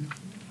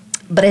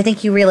I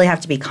think you really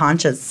have to be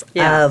conscious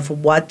of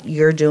what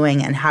you're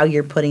doing and how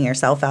you're putting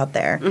yourself out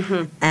there.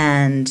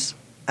 And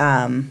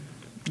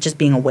just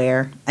being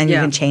aware. And you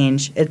can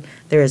change.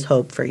 There is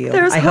hope for you.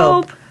 There's I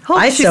hope.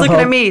 hope. She's looking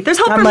at me. There's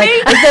hope for like, me.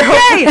 Is there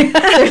hope?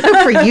 There's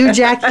hope for you,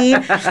 Jackie.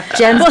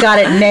 Jen's got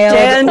it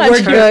nailed.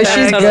 We're good.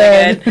 She's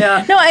good.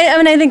 Yeah. No, I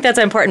mean, I think that's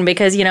important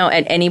because, you know,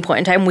 at any point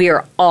in time, we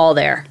are all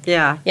there.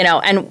 Yeah. You know,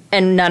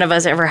 and none of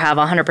us ever have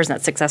a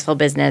 100% successful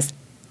business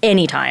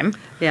anytime.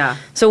 Yeah.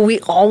 So we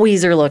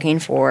always are looking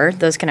for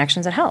those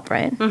connections that help,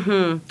 right?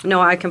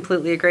 No, I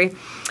completely agree.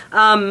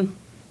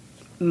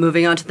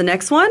 Moving on to the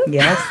next one.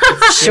 Yes.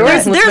 Sure.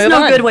 There's Let's move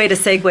no on. good way to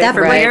segue That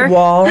from brick here.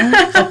 wall.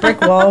 That brick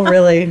wall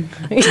really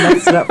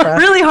messed it up for us.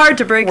 Really hard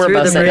to break We're through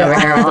both the sitting over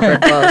brick here wall. with our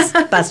clothes.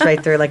 Bust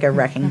right through like a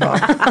wrecking ball.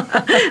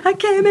 I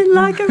came in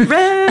like a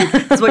wreck.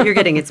 That's what you're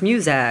getting. It's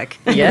music.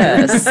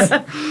 Yes.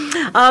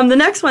 The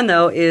next one,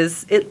 though,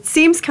 it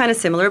seems kind of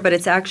similar, but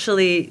it's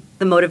actually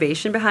the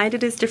motivation behind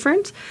it is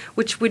different,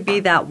 which would be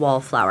that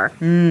wallflower.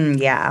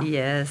 Yeah.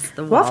 Yes,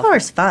 the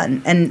Wallflower's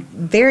fun and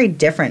very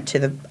different to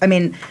the, I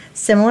mean,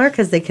 similar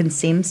because they can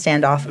seem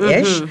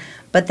standoff-ish,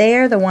 but they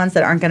are the ones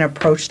that aren't going to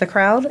approach the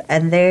crowd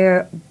and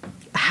they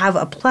have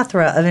a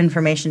plethora of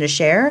information to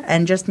share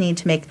and just need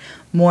to make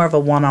more of a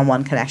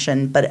one-on-one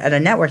connection. But at a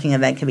networking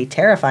event can be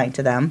terrifying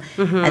to them,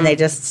 and they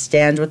just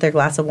stand with their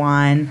glass of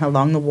wine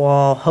along the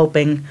wall,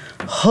 hoping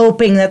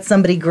that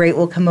somebody great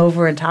will come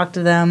over and talk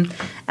to them.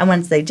 And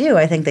once they do,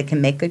 I think they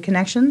can make good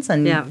connections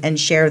and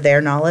share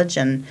their knowledge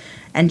and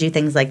do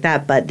things like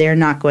that. But they're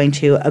not going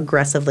to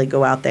aggressively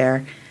go out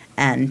there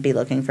and be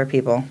looking for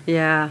people.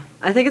 Yeah.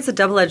 I think it's a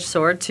double-edged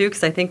sword, too,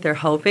 because I think they're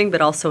hoping, but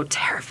also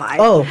terrified.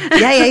 Oh,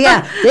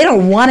 yeah. They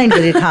don't want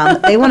anybody to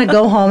come. They want to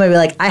go home and be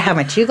like, I have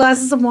my 2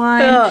 glasses of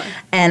wine,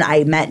 and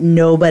I met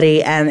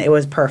nobody, and it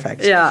was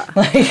perfect. Yeah.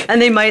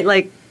 And they might,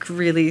 like,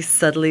 really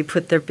subtly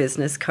put their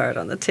business card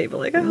on the table.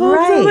 Like, I hope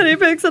somebody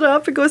picks it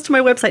up and goes to my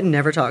website and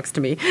never talks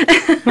to me. Do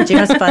you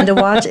know what's fun to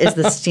watch is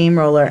the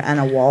steamroller and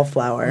a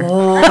wallflower.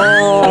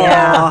 Oh.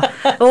 Yeah.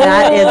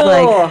 That is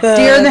like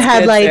deer in the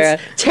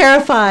headlights,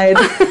 terrified.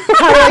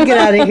 How do I get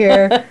out of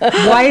here?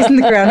 Why isn't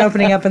the ground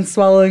opening up and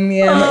swallowing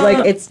me in?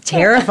 Like, it's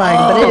terrifying,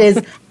 but it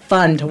is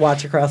fun to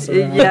watch across the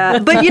room. Yeah.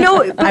 But, you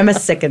know, I'm a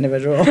sick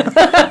individual.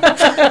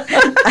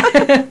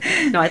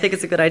 no, I think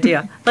it's a good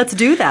idea. Let's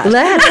do that.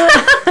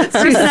 Let's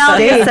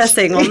Personality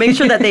assessing. We'll make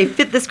sure that they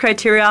fit this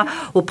criteria.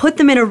 We'll put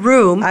them in a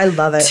room. I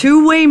love it.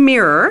 2-way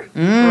mirror,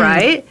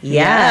 right?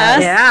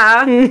 Yes.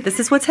 Yeah. This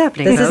is what's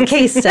happening. This is a folks.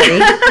 case study.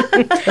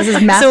 This is So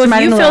if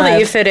mastermind you in the feel that lab.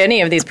 you fit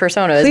any of these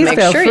personas, Please make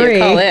feel sure free. you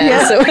call in.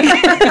 Yeah. So we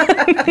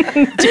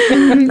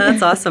can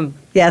That's awesome.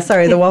 Yeah,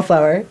 sorry, the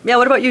wallflower. Yeah,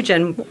 what about you,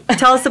 Jen?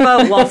 Tell us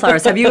about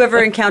wallflowers. Have you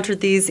ever encountered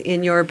these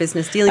in your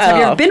business dealings? Have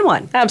you ever been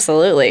one?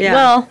 Absolutely. Yeah.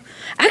 Well,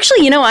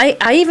 actually, you know,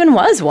 I even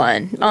was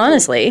one,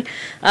 honestly.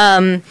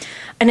 And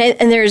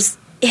there's,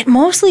 it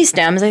mostly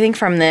stems, I think,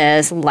 from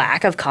this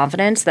lack of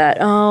confidence that,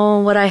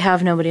 what I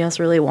have nobody else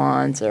really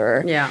wants,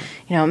 or,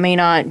 you know, it may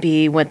not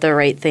be what the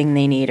right thing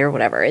they need or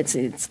whatever. It's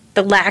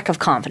the lack of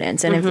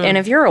confidence. And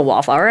if you're a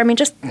wallflower, I mean,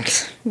 just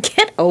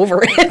get over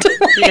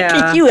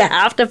it. You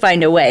have to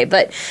find a way.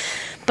 But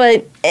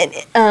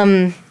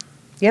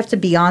you have to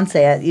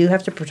Beyonce it. You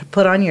have to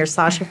put on your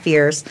Sasha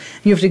Fierce.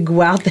 You have to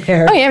go out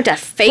there. you have to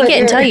fake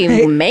it until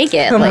you make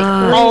it, like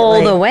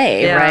all the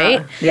way,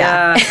 right?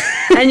 Yeah.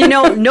 And you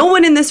know, no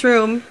one in this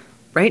room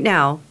right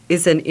now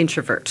is an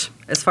introvert,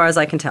 as far as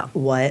I can tell.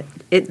 What?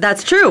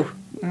 That's true.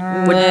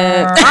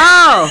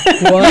 Oh,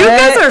 you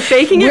guys are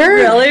faking it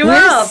really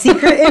well. We're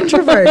secret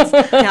introverts.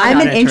 I'm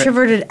an not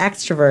introverted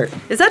extrovert.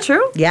 Is that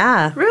true?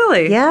 Yeah.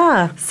 Really?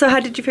 Yeah. So how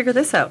did you figure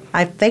this out?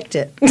 I faked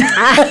it.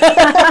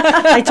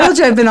 I told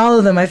you I've been all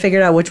of them. I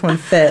figured out which one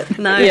fit.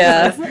 Nice.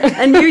 Yeah.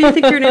 And you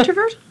think you're an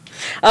introvert?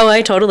 Oh,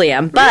 I totally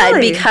am. But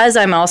Really? because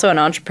I'm also an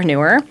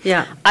entrepreneur,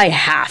 Yeah. I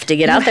have to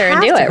get out there and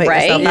have do to it, put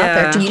right? yourself out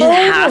there. Yeah. You just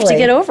have to Totally.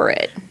 get over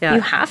it. Yeah.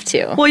 You have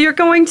to. Well, you're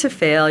going to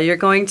fail. You're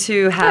going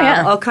to have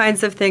yeah. all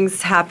kinds of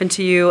things happen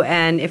to you.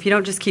 And if you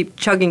don't just keep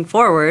chugging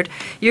forward,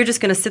 you're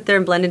just going to sit there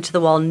and blend into the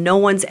wall. No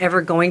one's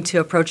ever going to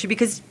approach you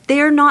because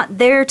they're not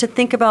there to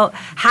think about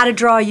how to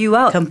draw you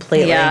out.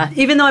 Completely. Yeah.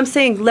 Even though I'm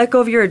saying let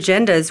go of your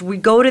agendas, we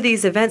go to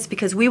these events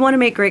because we want to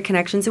make great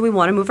connections and we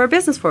want to move our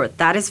business forward.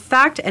 That is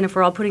fact. And if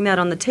we're all putting that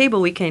on the table,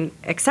 we can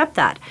accept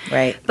that.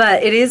 Right.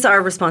 But it is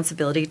our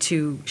responsibility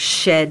to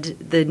shed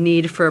the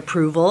need for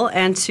approval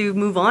and to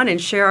move on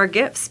and share our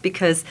gifts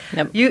because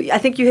Yep. I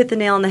think you hit the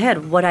nail on the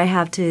head. What I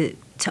have to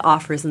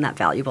offer isn't that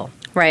valuable.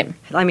 Right.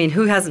 I mean,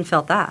 who hasn't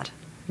felt that?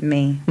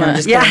 Me. No, I'm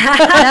just Yeah.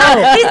 kidding.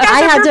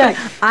 No,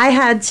 I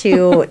had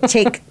to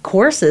take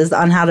courses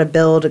on how to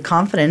build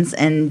confidence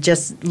and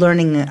just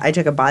learning. I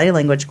took a body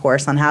language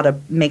course on how to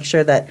make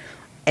sure that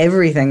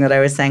everything that I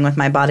was saying with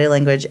my body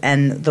language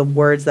and the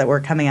words that were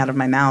coming out of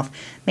my mouth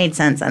made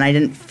sense, and I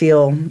didn't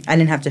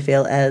have to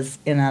feel as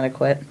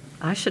inadequate.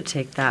 I should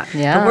take that.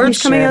 Yeah. The words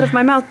You coming out should. of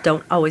my mouth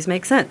don't always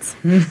make sense.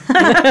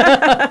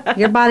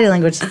 Your body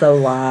language says a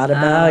lot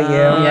about you.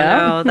 Oh, Yeah.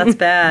 no, that's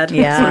bad.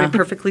 Yeah. So be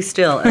perfectly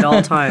still at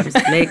all times.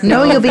 Make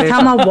No, you'll fish.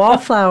 become a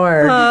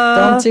wallflower.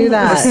 Don't do a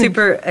that.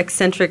 super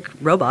eccentric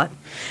robot.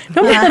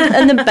 No,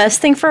 and the best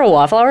thing for a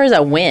wallflower is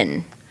a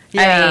win.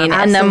 Yeah, I mean,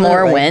 and the more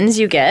absolutely. wins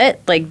you get,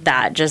 like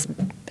that just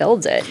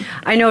builds it.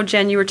 I know,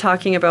 Jen, you were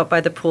talking about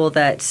by the pool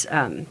that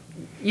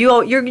you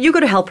go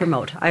to helper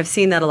mode. I've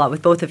seen that a lot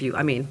with both of you.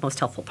 I mean, most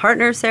helpful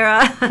partner,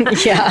 Sarah.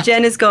 Yeah.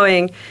 Jen is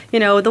going,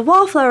 the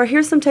wallflower,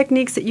 here's some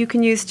techniques that you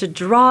can use to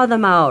draw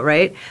them out,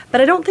 right?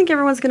 But I don't think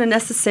everyone's going to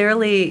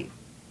necessarily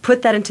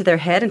put that into their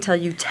head until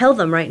you tell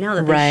them right now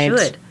that Right. they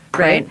should.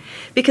 Right?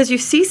 Because you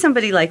see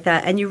somebody like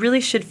that and you really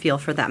should feel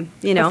for them,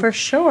 For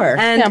sure.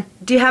 And Yeah.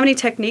 do you have any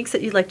techniques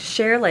that you'd like to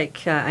share?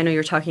 Like, I know you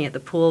were talking at the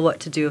pool, what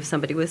to do if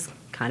somebody was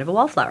kind of a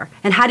wallflower.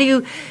 And how do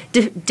you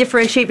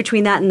differentiate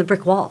between that and the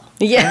brick wall?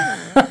 Yeah.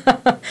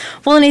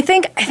 Well, and I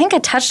think I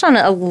touched on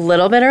it a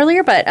little bit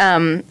earlier, but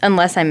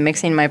unless I'm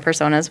mixing my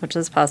personas, which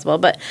is possible,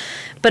 but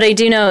I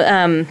do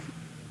know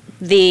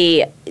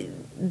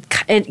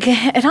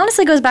it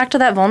honestly goes back to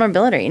that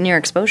vulnerability in your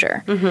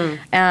exposure,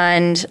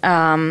 and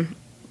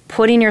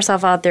putting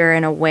yourself out there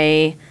in a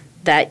way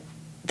that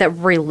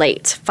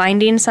relates,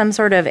 finding some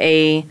sort of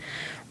a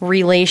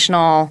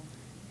relational.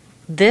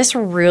 This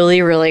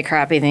really, really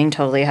crappy thing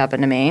totally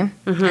happened to me.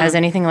 Has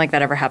anything like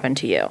that ever happened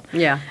to you?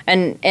 Yeah.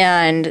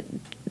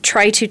 And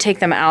try to take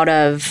them out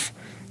of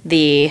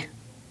the,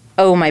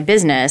 my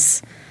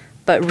business,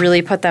 but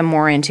really put them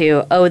more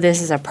into,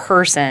 this is a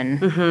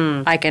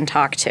person I can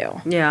talk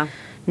to. Yeah.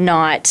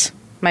 Not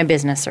my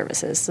business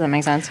services. Does that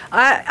make sense?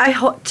 I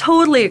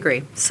totally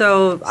agree.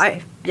 So,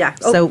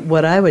 So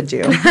what I would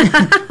do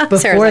Sarah's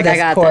before like, this "I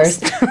got course,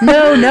 this."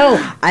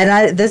 no,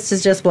 and this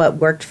is just what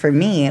worked for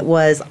me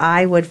was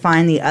I would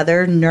find the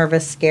other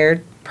nervous,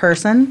 scared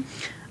person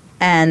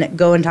and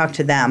go and talk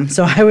to them.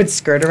 So I would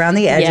skirt around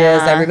the edges.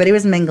 Yeah. Everybody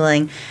was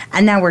mingling,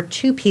 and now we're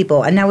two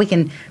people, and now we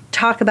can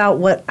talk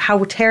about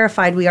how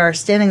terrified we are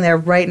standing there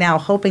right now,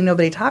 hoping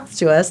nobody talks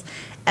to us.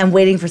 And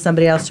waiting for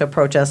somebody else to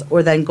approach us,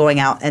 or then going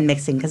out and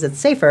mixing because it's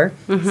safer.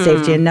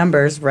 Safety in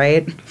numbers,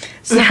 right?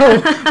 So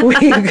we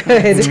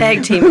could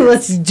Tag team.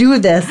 Let's do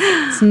this.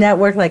 Let's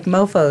network like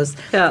mofos.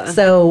 Yeah.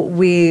 So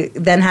we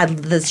then had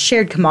this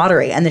shared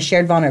camaraderie and the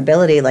shared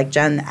vulnerability, like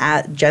Jen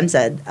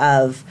said,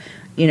 of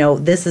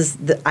this is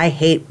I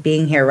hate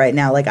being here right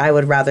now. Like I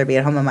would rather be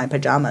at home in my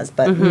pajamas,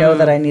 but know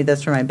that I need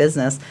this for my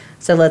business.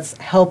 So let's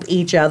help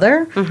each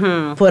other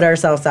put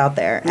ourselves out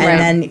there. And Right.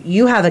 then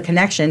you have a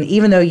connection,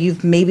 even though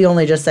you've maybe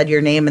only just said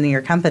your name and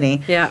your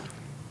company. Yeah.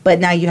 But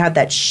now you have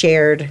that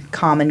shared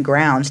common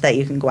ground that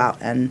you can go out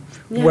and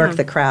work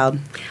the crowd.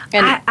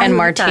 And I and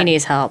love that.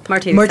 martinis help.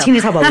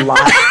 Martinis help a lot.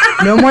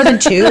 No more than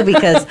two,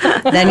 because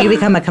then you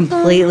become a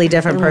completely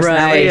different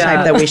personality Right, yeah.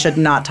 type that we should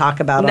not talk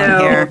about on No,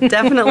 here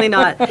definitely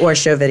not. or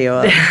show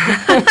video of.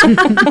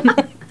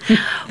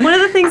 One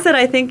of the things that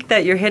I think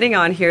that you're hitting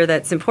on here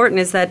that's important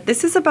is that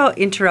this is about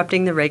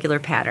interrupting the regular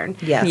pattern.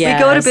 Yes. We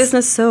go to Yes.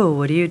 business, so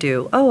what do you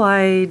do? Oh,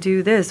 I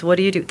do this. What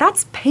do you do?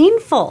 That's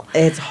painful.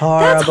 It's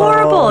horrible. That's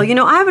horrible.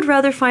 I would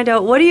rather find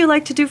out what do you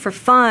like to do for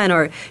fun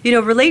or,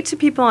 relate to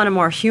people on a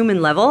more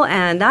human level,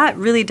 and that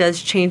really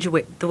does change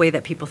the way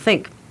that people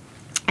think.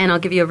 And I'll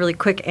give you a really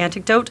quick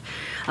anecdote.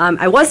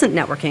 I wasn't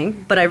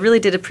networking, but I really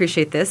did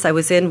appreciate this. I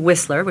was in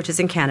Whistler, which is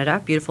in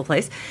Canada, beautiful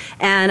place.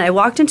 And I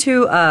walked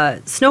into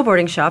a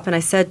snowboarding shop, and I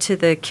said to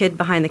the kid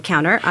behind the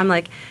counter, I'm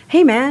like,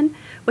 hey, man,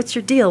 what's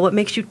your deal? What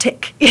makes you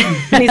tick? And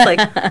he's like,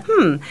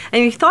 And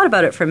he thought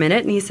about it for a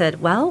minute, and he said,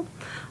 well,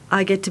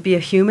 I get to be a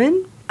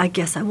human. I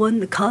guess I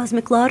won the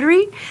cosmic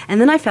lottery. And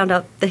then I found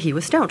out that he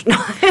was stoned.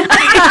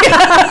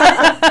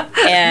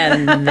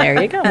 And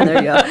there you go. And there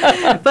you go.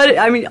 But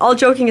I mean, all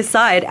joking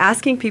aside,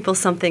 asking people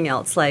something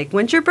else, like,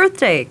 when's your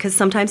birthday? Because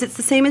sometimes it's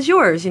the same as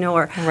yours,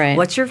 or Right.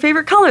 what's your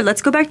favorite color?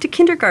 Let's go back to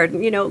kindergarten.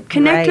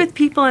 Connect Right. with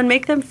people and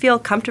make them feel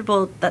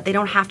comfortable that they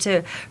don't have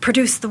to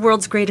produce the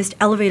world's greatest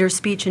elevator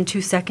speech in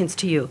 2 seconds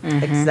to you.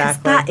 Exactly. 'Cause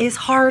that is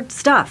hard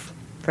stuff.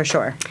 For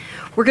sure.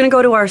 We're going to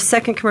go to our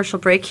second commercial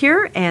break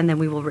here, and then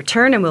we will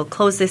return and we'll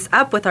close this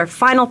up with our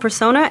final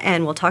persona,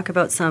 and we'll talk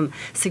about some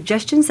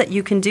suggestions that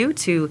you can do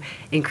to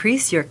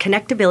increase your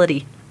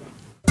connectability.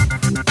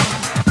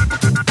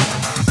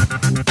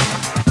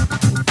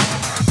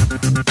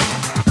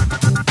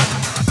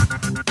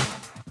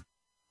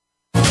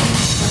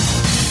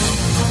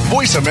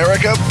 Voice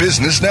America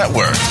Business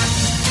Network,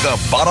 the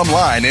bottom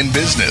line in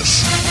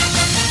business.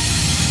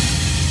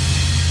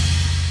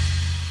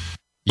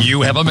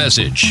 You have a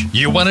message.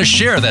 You want to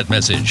share that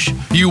message.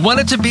 You want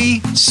it to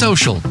be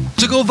social,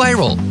 to go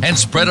viral, and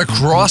spread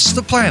across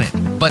the planet.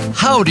 But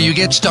how do you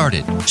get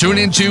started? Tune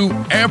into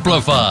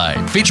Amplify,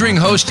 featuring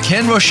host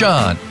Ken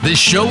Rochon. This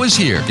show is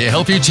here to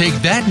help you take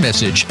that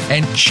message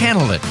and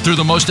channel it through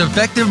the most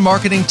effective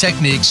marketing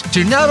techniques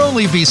to not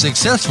only be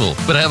successful,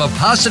 but have a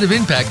positive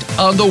impact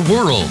on the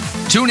world.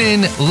 Tune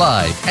in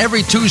live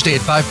every Tuesday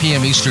at 5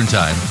 p.m. Eastern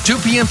Time, 2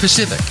 p.m.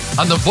 Pacific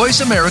on the Voice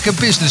America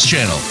Business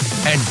Channel,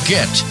 and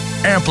get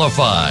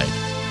amplified.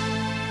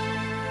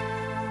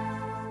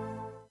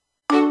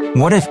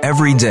 What if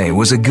every day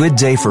was a good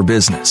day for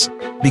business?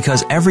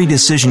 Because every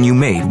decision you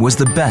made was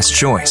the best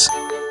choice.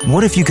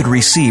 What if you could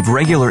receive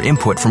regular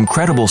input from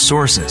credible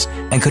sources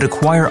and could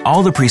acquire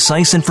all the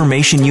precise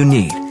information you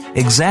need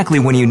exactly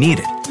when you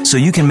need it, so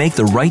you can make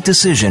the right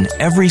decision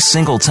every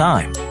single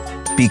time?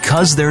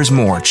 Because There's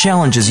More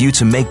challenges you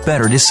to make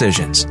better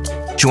decisions.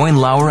 Join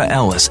Laura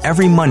Ellis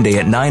every Monday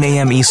at 9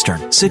 a.m.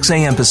 Eastern, 6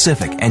 a.m.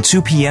 Pacific, and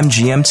 2 p.m.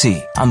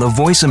 GMT on the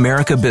Voice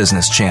America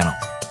Business Channel,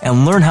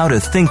 and learn how to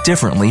think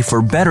differently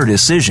for better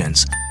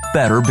decisions,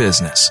 better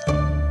business.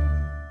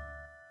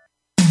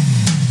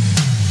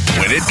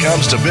 When it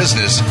comes to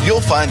business,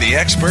 you'll find the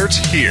experts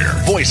here.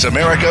 Voice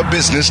America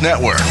Business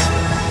Network.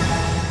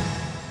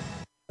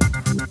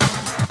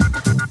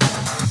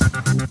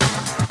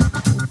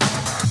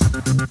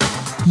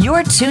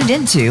 You're tuned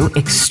into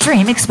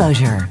Extreme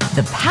Exposure,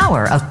 the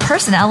power of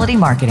personality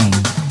marketing.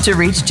 To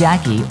reach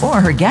Jackie or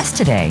her guest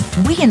today,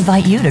 we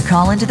invite you to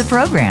call into the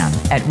program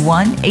at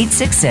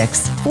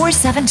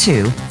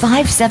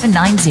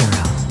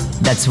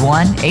 1-866-472-5790. That's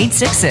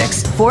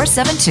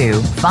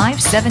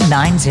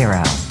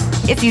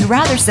 1-866-472-5790. If you'd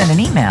rather send an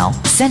email,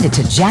 send it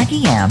to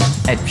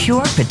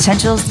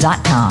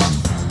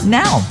JackieM@purepotentials.com.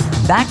 Now,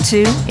 back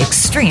to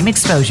Extreme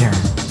Exposure.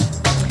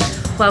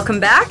 Welcome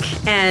back,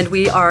 and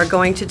we are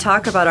going to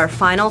talk about our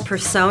final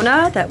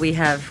persona that we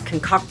have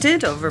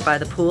concocted over by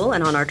the pool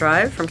and on our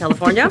drive from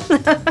California.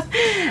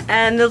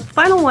 And the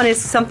final one is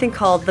something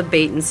called the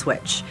bait and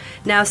switch.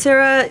 Now,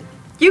 Sarah,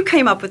 you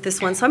came up with this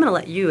one, so I'm going to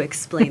let you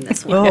explain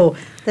this one. Oh,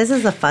 this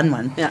is a fun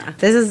one. Yeah.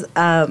 This is,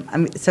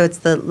 so it's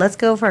the let's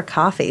go for a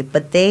coffee,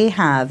 but they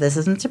have, this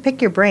isn't to pick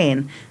your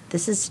brain,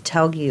 this is to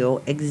tell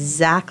you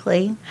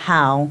exactly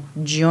how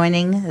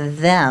joining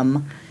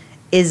them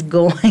is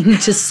going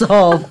to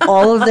solve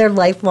all of their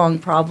lifelong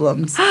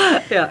problems.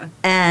 Yeah.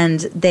 And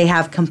they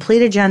have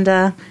complete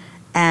agenda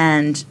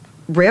and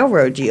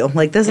railroad you.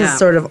 Like, this Yeah. is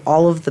sort of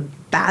all of the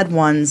bad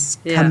ones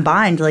Yeah.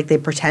 combined. Like, they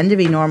pretend to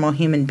be normal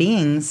human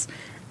beings,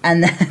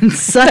 and then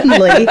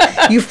suddenly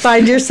you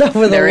find yourself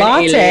with They're a an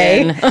latte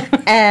alien.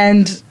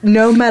 and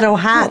no metal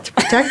hat to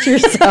protect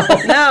yourself.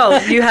 No,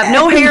 you have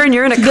no hair and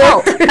you're in a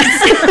cult.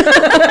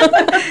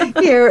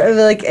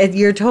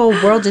 Your whole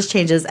world just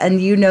changes,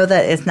 and you know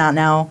that it's not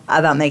now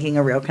about making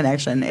a real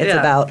connection. It's Yeah.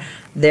 about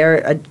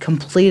their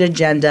complete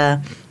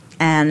agenda.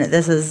 And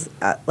this is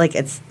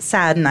it's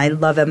sad, and I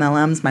love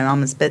MLMs. My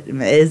mom is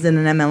in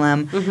an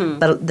MLM,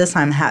 but this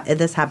time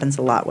this happens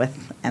a lot with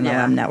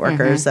MLM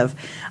networkers. Of,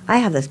 I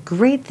have this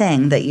great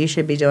thing that you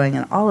should be doing,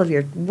 and all of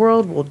your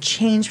world will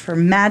change for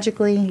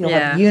magically. You'll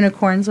have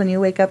unicorns when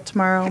you wake up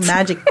tomorrow,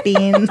 magic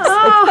beans,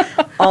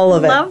 all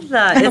of it. Love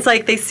that. It's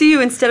like they see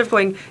you, instead of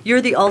going,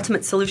 you're the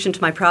ultimate solution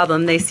to my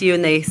problem, they see you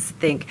and they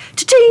think,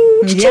 cha-ching,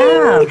 cha-ching.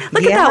 Yeah,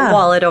 Look at that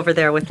wallet over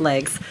there with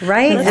legs.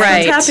 Right?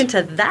 Let's tap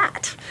into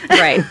that.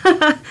 Right.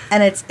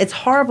 And it's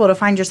horrible to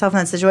find yourself in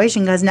that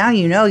situation, because now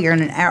you know you're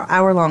in an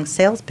hour-long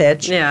sales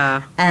pitch.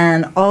 Yeah.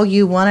 And all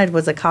you wanted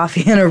was a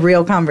coffee and a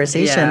real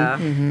conversation. Yeah.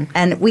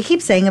 And we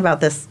keep saying about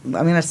this, I'm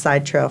going to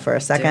side trail for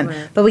a second, Do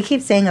it. but we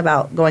keep saying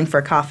about going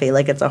for coffee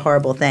like it's a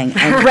horrible thing.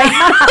 And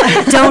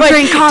Don't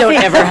drink coffee. Don't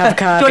ever have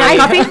coffee.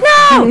 Don't drink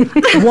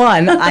coffee? No.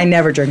 one, I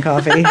never drink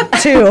coffee.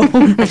 Two,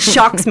 It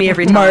shocks me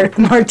every time.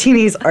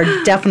 martinis are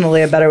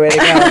definitely a better way to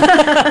go.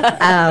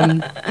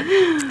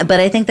 But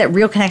I think that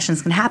real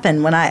connections can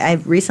happen. When I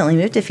recently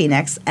moved to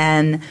Phoenix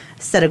and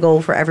set a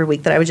goal for every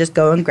week that I would just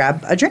go and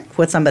grab a drink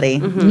with somebody.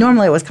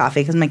 Normally it was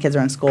coffee because my kids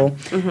are in school.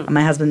 And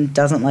my husband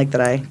doesn't like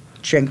that I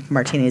drink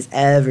martinis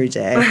every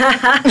day.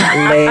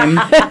 Lame.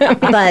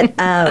 But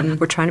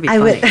we're trying to be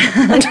funny.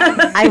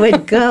 I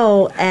would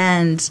go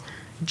and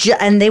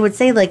they would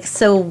say, like,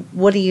 so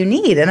what do you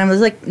need? And I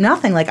was like,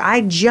 nothing. Like,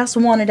 I just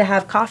wanted to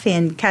have coffee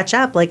and catch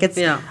up. Like,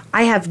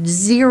 I had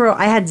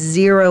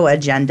zero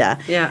agenda.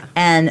 Yeah.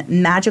 And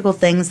magical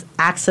things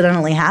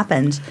accidentally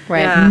happened.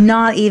 Right. Yeah.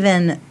 Not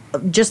even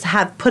just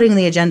putting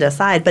the agenda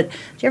aside. But do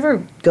you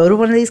ever go to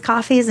one of these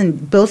coffees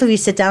and both of you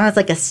sit down and it's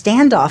like a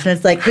standoff and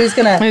it's like, who's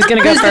gonna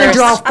first?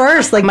 draw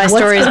first? Like, My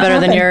story is better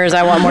than yours.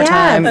 I want more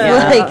time.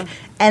 Yeah. Like,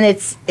 and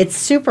it's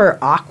super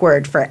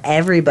awkward for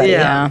everybody.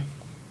 Yeah.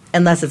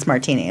 Unless it's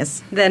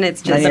martinis. Then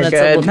it's Then just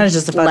you're good. Then it's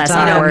just a fun less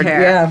time. awkward.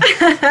 Yeah.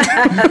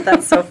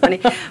 That's so funny.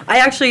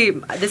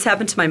 This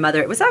happened to my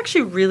mother. It was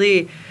actually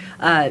really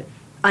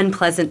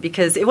unpleasant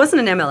because it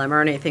wasn't an MLM or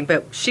anything,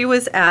 but she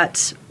was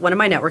at one of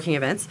my networking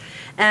events,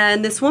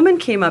 and this woman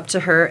came up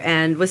to her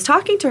and was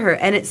talking to her,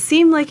 and it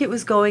seemed like it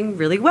was going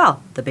really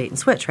well, the bait and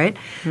switch, right?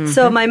 Mm-hmm.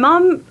 So my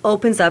mom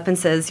opens up and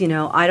says,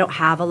 I don't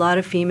have a lot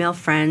of female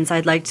friends.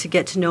 I'd like to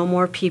get to know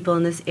more people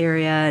in this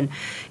area. And,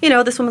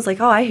 this woman's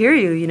like, oh, I hear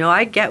you.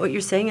 I get what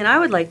you're saying, and I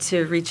would like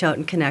to reach out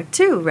and connect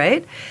too,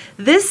 right?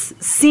 This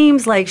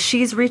seems like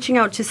she's reaching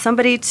out to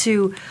somebody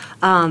to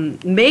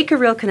make a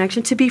real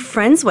connection, to be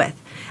friends with.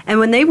 And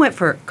when they went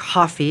for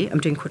coffee, I'm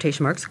doing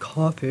quotation marks,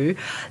 coffee,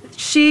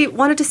 she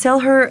wanted to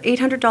sell her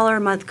 $800 a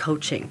month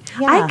coaching.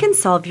 Yeah. I can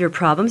solve your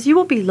problems. You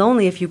won't be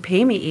lonely if you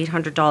pay me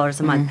 $800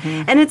 a month.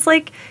 And it's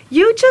like,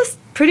 you just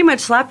pretty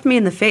much slapped me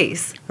in the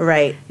face.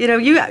 Right.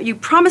 You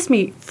promised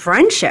me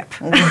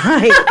friendship.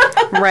 Right.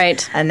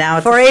 Right. And now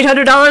it's For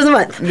 $800 a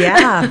month.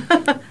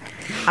 Yeah.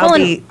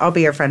 I'll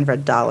be your friend for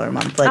 $1 a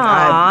month. Like,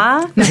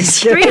 Aww.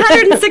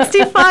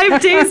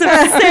 365 days of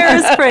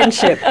Sarah's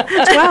friendship.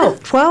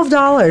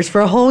 $12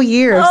 for a whole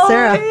year of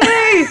Sarah.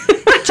 Yay.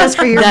 Just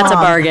for your That's mom.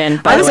 a bargain.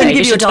 By I the was way, gonna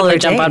give you should $1 totally a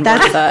jump day. on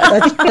board with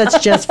that.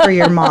 That's just for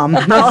your mom.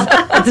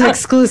 That's an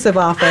exclusive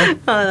offer.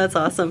 Oh, that's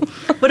awesome.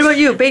 What about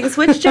you? Bait and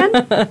switch, Jen?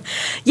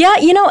 Yeah,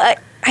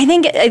 I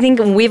think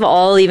we've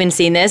all even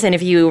seen this, and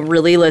if you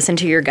really listen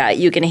to your gut,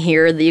 you can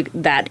hear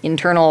that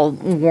internal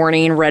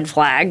warning red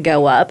flag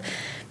go up.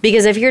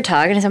 Because if you're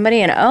talking to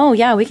somebody and, oh,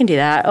 yeah, we can do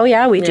that. Oh,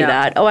 yeah, we do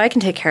that. Oh, I can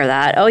take care of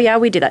that. Oh, yeah,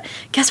 we do that.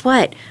 Guess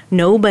what?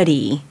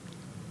 Nobody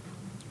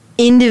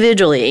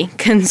individually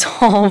can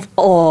solve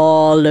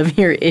all of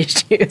your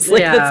issues.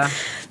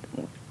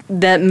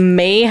 That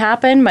may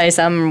happen by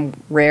some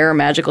rare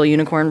magical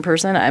unicorn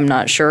person. I'm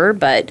not sure,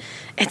 but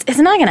it's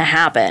not going to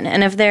happen.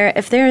 And if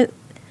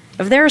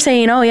they're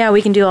saying, oh, yeah,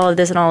 we can do all of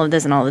this and all of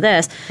this and all of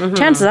this,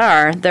 chances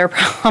are they're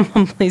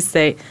probably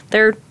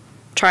they're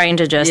trying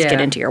to just get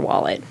into your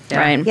wallet,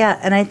 right? Yeah,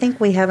 and I think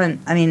we haven't,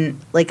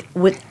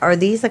 are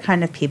these the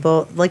kind of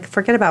people,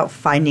 forget about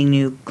finding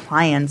new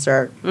clients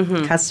or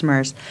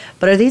customers,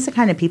 but are these the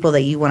kind of people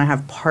that you want to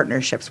have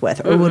partnerships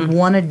with or would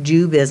want to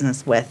do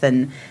business with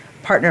and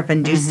partner up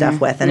and do stuff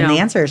with? And the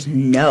answer is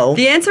no.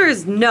 The answer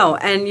is no.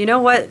 And you know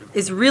what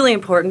is really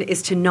important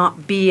is to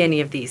not be any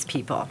of these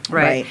people,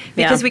 right?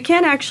 Because we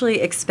can't actually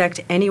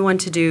expect anyone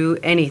to do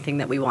anything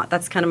that we want.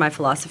 That's kind of my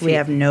philosophy. We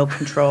have no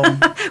control.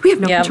 We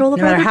have no control over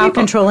no matter other how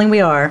people. controlling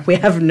we are, we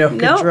have no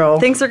control.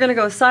 Things are going to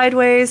go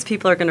sideways.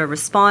 People are going to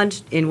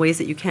respond in ways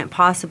that you can't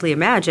possibly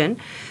imagine.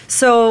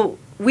 So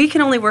we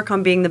can only work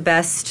on being the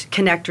best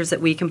connectors that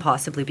we can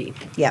possibly be.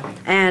 Yeah.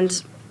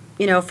 And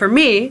for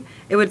me,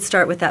 it would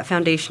start with that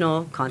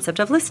foundational concept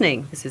of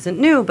listening. This isn't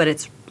new, but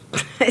it's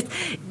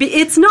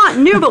not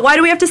new, but why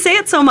do we have to say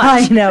it so much?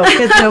 I know,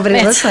 because nobody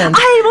listens.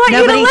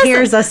 Nobody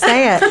hears us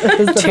say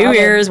it. 2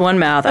 ears, one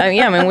mouth.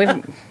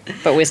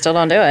 But we still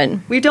don't do it.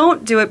 We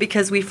don't do it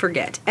because we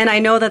forget. And I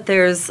know that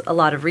there's a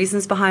lot of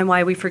reasons behind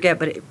why we forget,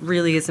 but it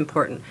really is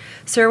important.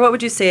 Sarah, what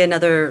would you say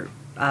another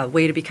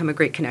way to become a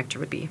great connector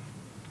would be?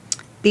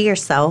 Be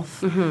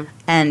yourself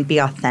and be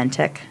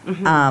authentic.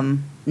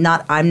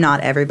 I'm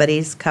not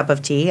everybody's cup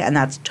of tea, and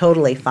that's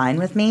totally fine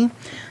with me.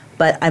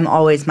 But I'm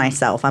always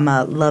myself. I'm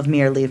a love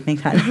me or leave me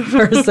kind of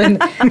person.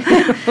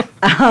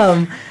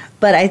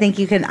 But I think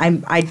you can.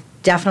 I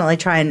definitely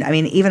try and.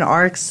 Even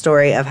our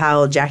story of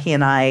how Jackie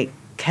and I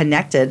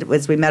connected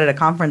was we met at a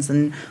conference,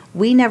 and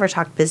we never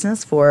talked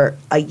business for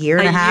a year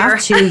and a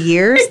half, 2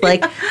 years.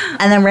 And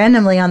then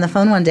randomly on the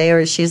phone one day,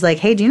 or she's like,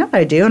 "Hey, do you know what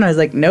I do?" And I was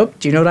like, "Nope."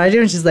 "Do you know what I do?"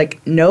 And she's like,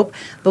 "Nope."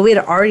 But we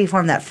had already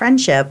formed that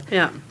friendship.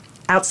 Yeah.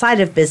 Outside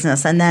of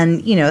business, and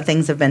then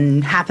things have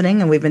been happening,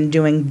 and we've been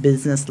doing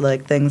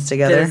business-like things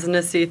together.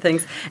 Businessy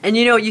things, and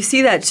you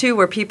see that too,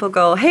 where people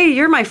go, "Hey,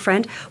 you're my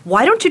friend.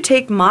 Why don't you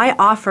take my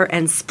offer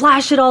and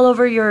splash it all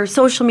over your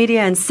social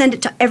media and send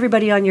it to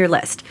everybody on your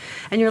list?"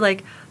 And you're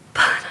like,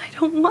 "But I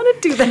don't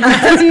want to do that."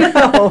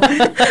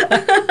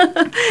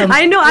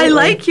 I know I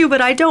like you, but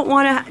I don't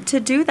want to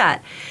do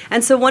that.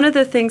 And so one of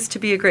the things to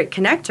be a great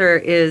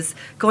connector is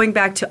going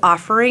back to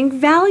offering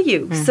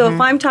value. So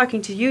if I'm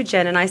talking to you,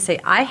 Jen, and I say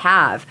I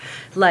have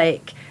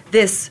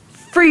this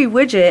free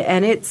widget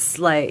and it's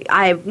like,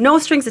 I have no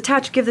strings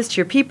attached, give this to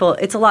your people,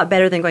 it's a lot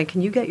better than going,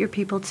 can you get your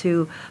people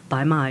to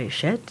buy my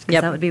shit?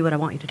 Because that would be what I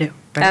want you to do.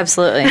 Right?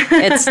 Absolutely.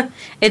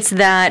 It's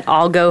that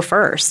I'll go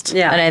first.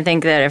 Yeah. And I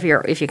think that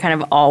if you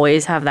kind of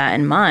always have that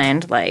in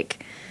mind,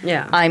 like,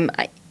 yeah.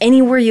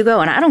 Anywhere you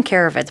go, and I don't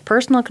care if it's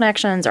personal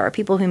connections or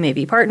people who may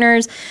be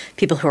partners,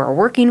 people who are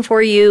working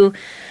for you,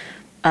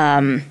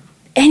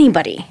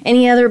 anybody,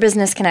 any other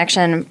business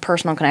connection,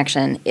 personal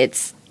connection,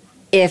 it's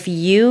if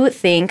you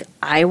think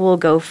I will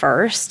go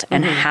first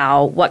and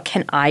what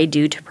can I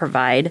do to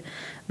provide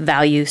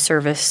value,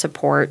 service,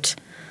 support,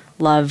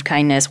 love,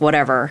 kindness,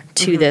 whatever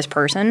to this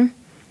person,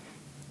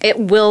 it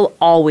will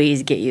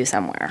always get you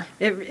somewhere.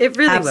 It really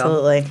will.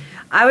 Absolutely.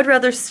 I would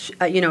rather,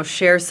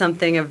 share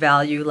something of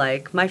value,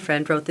 like my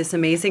friend wrote this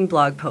amazing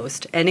blog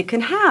post, and it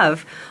can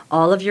have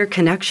all of your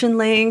connection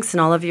links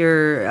and all of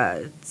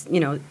your,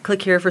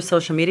 click here for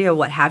social media,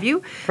 what have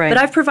you. Right. But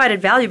I've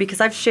provided value because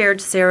I've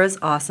shared Sarah's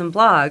awesome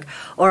blog,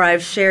 or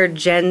I've shared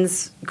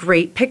Jen's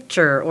great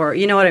picture, or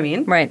you know what I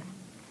mean? Right.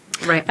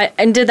 Right.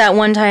 I did that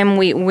one time.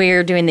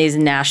 We're doing these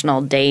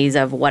national days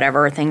of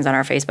whatever things on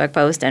our Facebook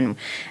post, and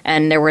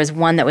there was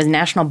one that was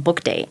National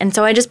Book Day. And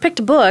so I just picked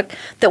a book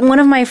that one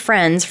of my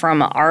friends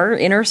from our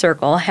inner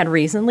circle had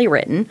recently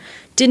written,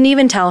 didn't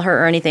even tell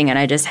her or anything, and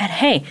I just said,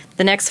 hey,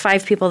 the next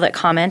 5 people that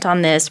comment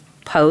on this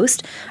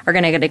post are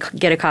going to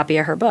get a copy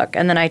of her book.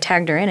 And then I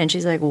tagged her in, and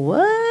she's like,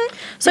 what?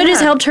 So I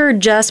just helped her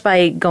just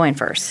by going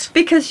first.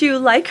 Because you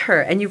like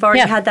her, and you've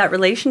already had that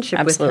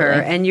relationship with her,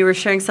 and you were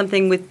sharing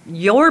something with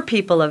your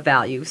people of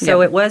value.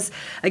 So it was,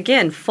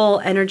 again, full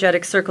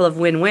energetic circle of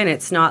win-win.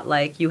 It's not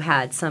like you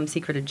had some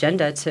secret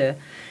agenda to,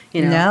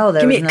 No,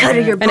 give me a cut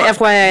of your book. And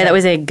FYI, that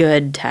was a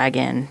good tag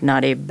in,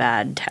 not a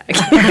bad tag.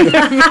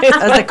 That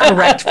was the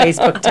correct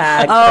Facebook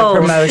tag for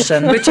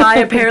promotion. Which I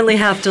apparently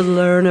have to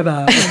learn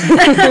about.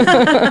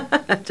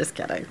 Just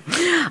kidding.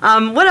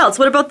 What else?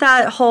 What about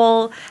that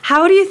whole,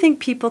 how do you think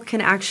people can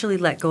actually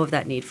let go of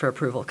that need for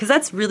approval? Because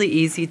that's really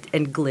easy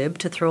and glib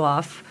to throw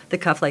off the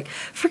cuff, like,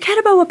 forget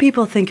about what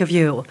people think of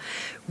you.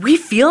 We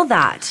feel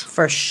that.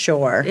 For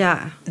sure.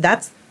 Yeah.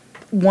 That's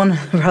one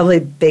of the probably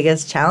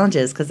biggest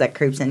challenges because that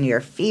creeps into your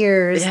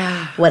fears.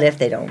 Yeah. What if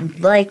they don't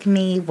like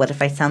me? What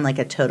if I sound like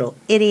a total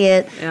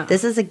idiot? Yeah.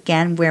 This is,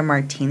 again, where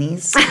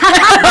martinis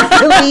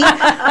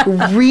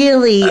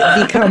really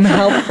become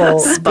helpful.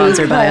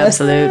 Sponsored by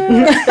Absolute.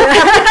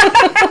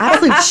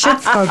 Absolute shit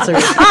sponsor.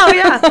 Oh,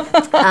 yeah.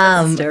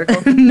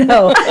 Hysterical.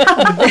 No.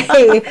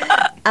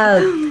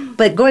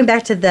 But going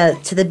back to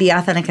the be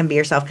authentic and be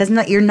yourself, because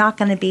you're not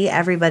going to be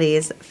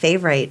everybody's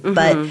favorite,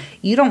 but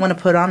you don't want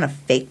to put on a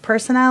fake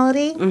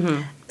personality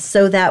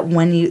so that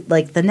when you,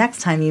 like, the next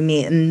time you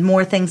meet and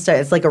more things start,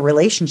 it's like a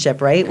relationship,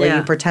 right? Where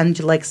you pretend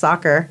you like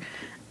soccer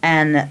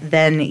and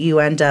then you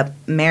end up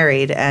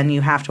married and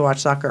you have to watch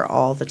soccer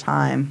all the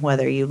time,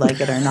 whether you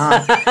like it or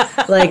not.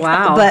 Like,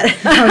 wow. But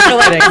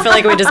I feel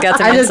like we just got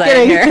some I'm just insight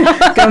kidding. here.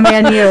 Go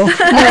Man U.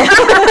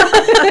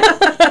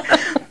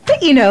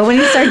 But, when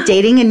you start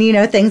dating and,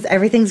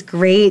 everything's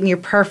great and you're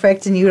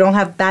perfect and you don't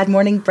have bad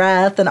morning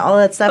breath and all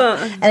that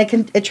stuff.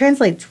 And it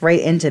translates right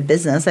into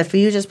business. If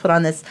you just put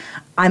on this,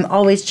 I'm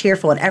always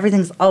cheerful and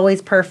everything's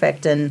always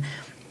perfect, and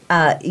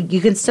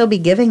you can still be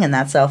giving in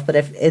that self, but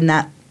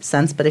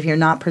if you're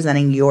not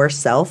presenting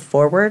yourself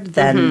forward,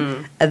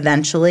 then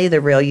eventually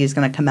the real you is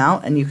going to come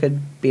out and you could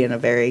be in a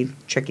very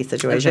tricky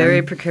situation. A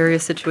very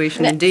precarious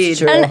situation indeed.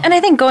 True. And I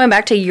think going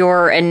back to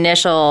your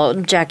initial,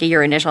 Jackie,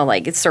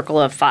 like circle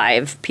of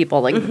 5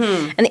 people, like,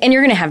 and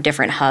you're going to have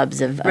different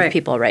hubs of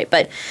people, right?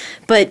 But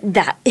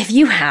that if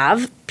you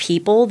have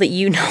people that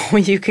you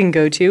can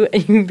go to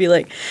and you can be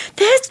like,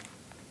 this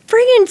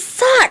friggin'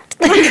 sucked.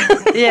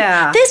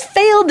 Yeah. This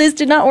failed. This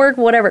did not work.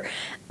 Whatever.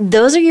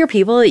 Those are your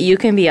people that you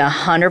can be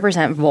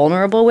 100%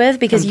 vulnerable with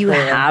because you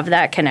have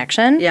that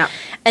connection. Yeah.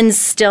 And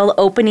still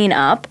opening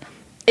up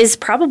is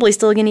probably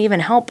still going to even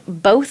help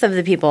both of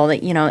the people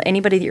that,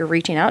 anybody that you're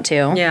reaching out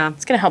to. Yeah.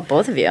 It's going to help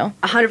both of you.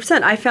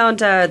 100%. I found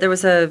there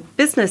was a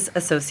business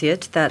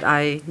associate that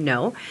I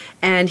know,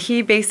 and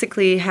he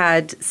basically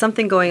had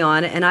something going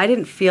on, and I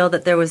didn't feel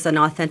that there was an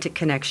authentic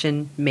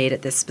connection made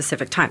at this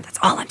specific time. That's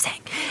all I'm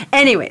saying.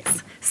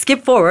 Anyways,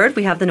 skip forward.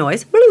 We have the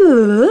noise.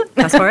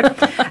 Fast forward.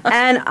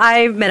 And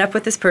I met up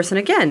with this person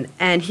again,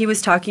 and he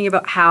was talking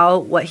about how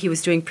what he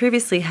was doing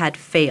previously had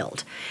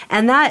failed.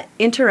 And that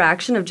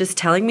interaction of just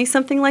telling me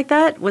something like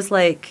that was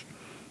like,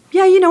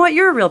 yeah, you know what?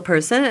 You're a real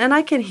person, and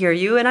I can hear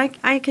you, and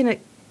I can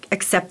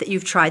accept that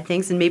you've tried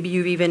things, and maybe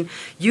you've even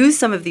used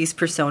some of these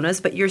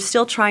personas, but you're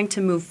still trying to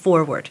move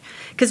forward.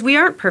 Because we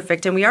aren't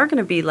perfect, and we are going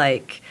to be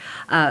like,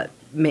 I've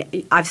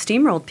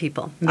steamrolled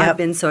people. Yep. I've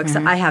been so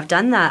excited. I have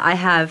done that.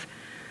 I've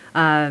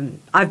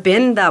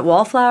been that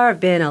wallflower.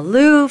 I've been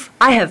aloof.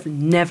 I have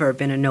never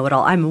been a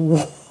know-it-all. I'm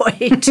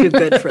way too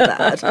good for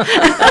that.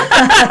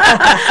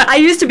 I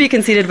used to be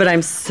conceited, but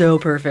I'm so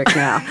perfect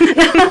now.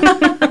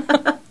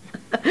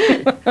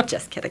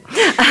 Just kidding.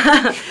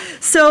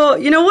 So,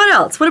 what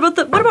else? What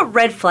about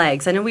red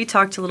flags? I know we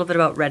talked a little bit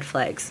about red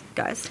flags,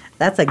 guys.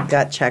 That's a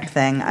gut check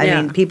thing.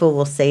 I mean, people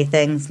will say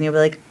things and you'll be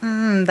like,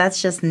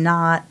 that's just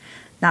not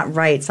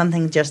right.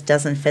 Something just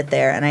doesn't fit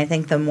there. And I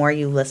think the more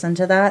you listen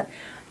to that,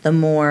 the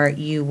more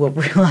you will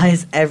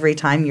realize every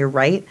time you're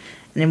right.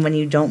 And then when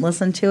you don't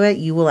listen to it,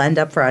 you will end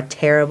up for a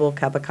terrible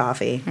cup of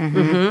coffee.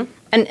 Mm-hmm.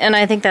 And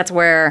I think that's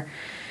where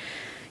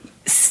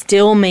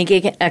still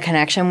making a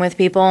connection with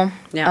people,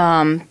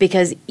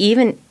 because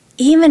even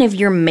if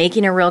you're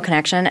making a real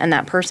connection and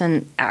that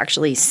person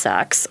actually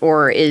sucks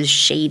or is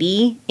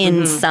shady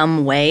in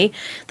some way,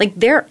 like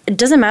it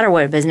doesn't matter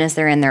what business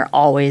they're in, they're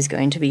always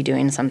going to be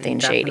doing something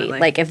shady.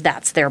 Like if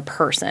that's their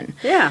person.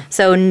 Yeah.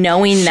 So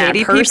knowing shady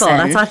that person. People,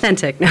 that's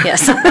authentic.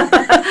 Yes.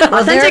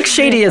 Authentic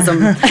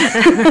shadyism.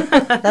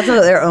 That's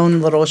their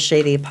own little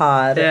shady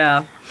pod.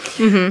 Yeah.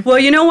 Mm-hmm. Well,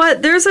 you know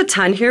what? There's a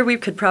ton here. We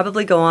could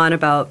probably go on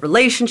about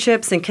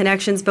relationships and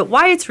connections, but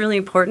why it's really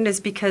important is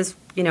because,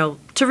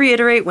 to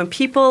reiterate, when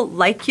people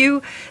like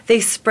you, they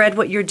spread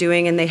what you're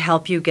doing and they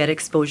help you get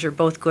exposure,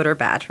 both good or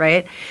bad,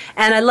 right?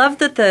 And I love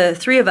that the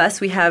three of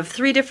us, we have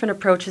 3 different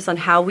approaches on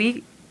how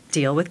we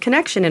deal with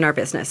connection in our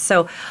business.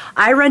 So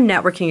I run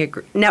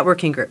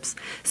networking groups.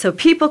 So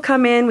people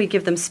come in, we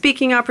give them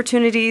speaking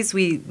opportunities.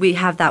 We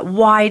have that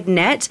wide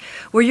net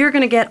where you're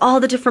going to get all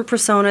the different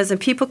personas and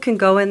people can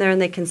go in there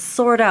and they can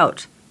sort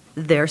out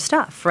their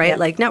stuff, right? Yep.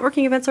 Like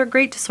networking events are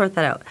great to sort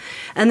that out.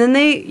 And then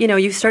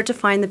you start to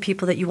find the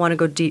people that you want to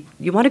go deep.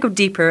 You want to go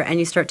deeper and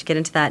you start to get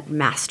into that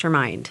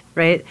mastermind,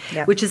 right?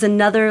 Yep. Which is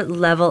another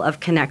level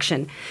of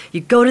connection. You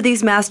go to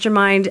these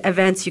mastermind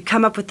events, you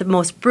come up with the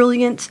most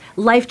brilliant,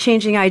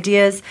 life-changing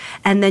ideas,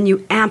 and then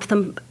you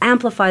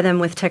amplify them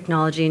with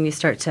technology and you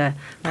start to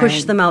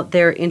push them out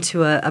there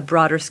into a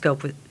broader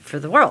scope for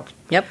the world.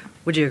 Yep.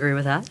 Would you agree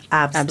with that?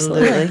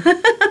 Absolutely.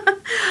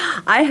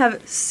 I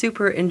have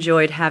super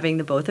enjoyed having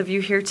the both of you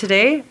here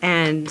today,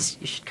 and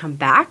you should come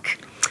back.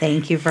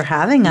 Thank you for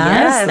having us.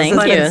 Yes, thank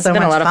you. It's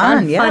been a lot of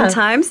fun. Fun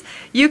times.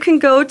 You can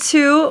go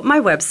to my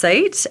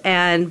website,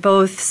 and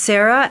both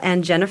Sarah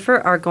and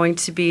Jennifer are going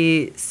to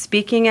be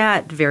speaking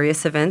at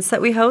various events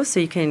that we host, so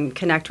you can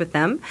connect with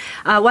them.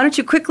 Why don't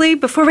you quickly,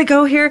 before we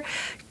go here,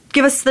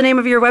 give us the name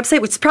of your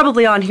website, which is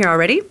probably on here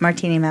already.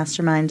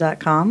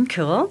 martinimastermind.com.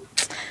 Cool.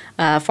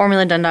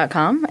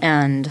 formuladone.com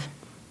and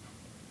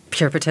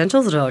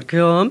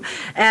purepotentials.com,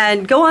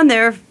 and go on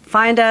there,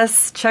 find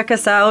us, check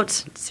us out.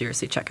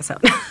 Seriously, check us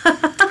out.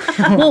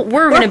 Well,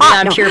 we're going to be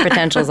on Pure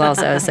Potentials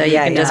also, so you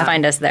can just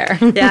find us there.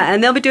 Yeah,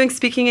 and they'll be doing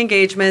speaking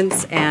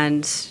engagements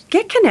and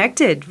get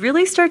connected.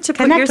 Really start to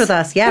connect with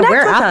us. Yeah,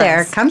 we're out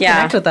there. Come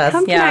connect with us.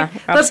 Come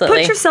connect. But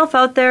put yourself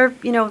out there.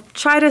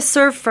 Try to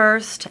serve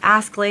first,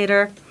 ask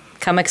later.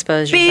 Come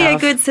expose yourself. Be a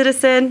good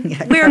citizen.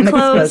 Yeah, wear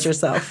clothes. Expose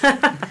yourself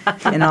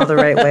in all the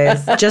right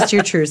ways. Just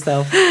your true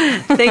self.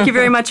 Thank you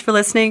very much for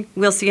listening.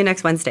 We'll see you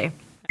next Wednesday.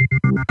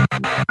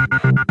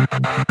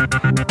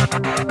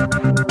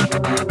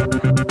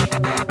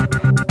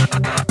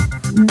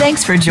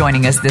 Thanks for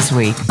joining us this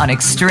week on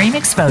Extreme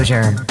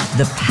Exposure,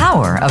 the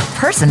power of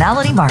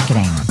personality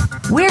marketing.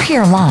 We're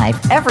here live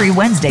every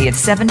Wednesday at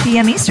 7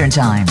 p.m. Eastern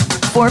Time,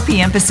 4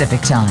 p.m.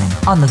 Pacific Time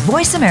on the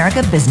Voice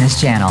America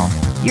Business Channel.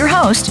 Your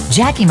host,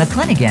 Jackie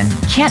McClinigan,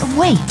 can't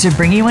wait to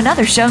bring you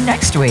another show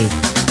next week.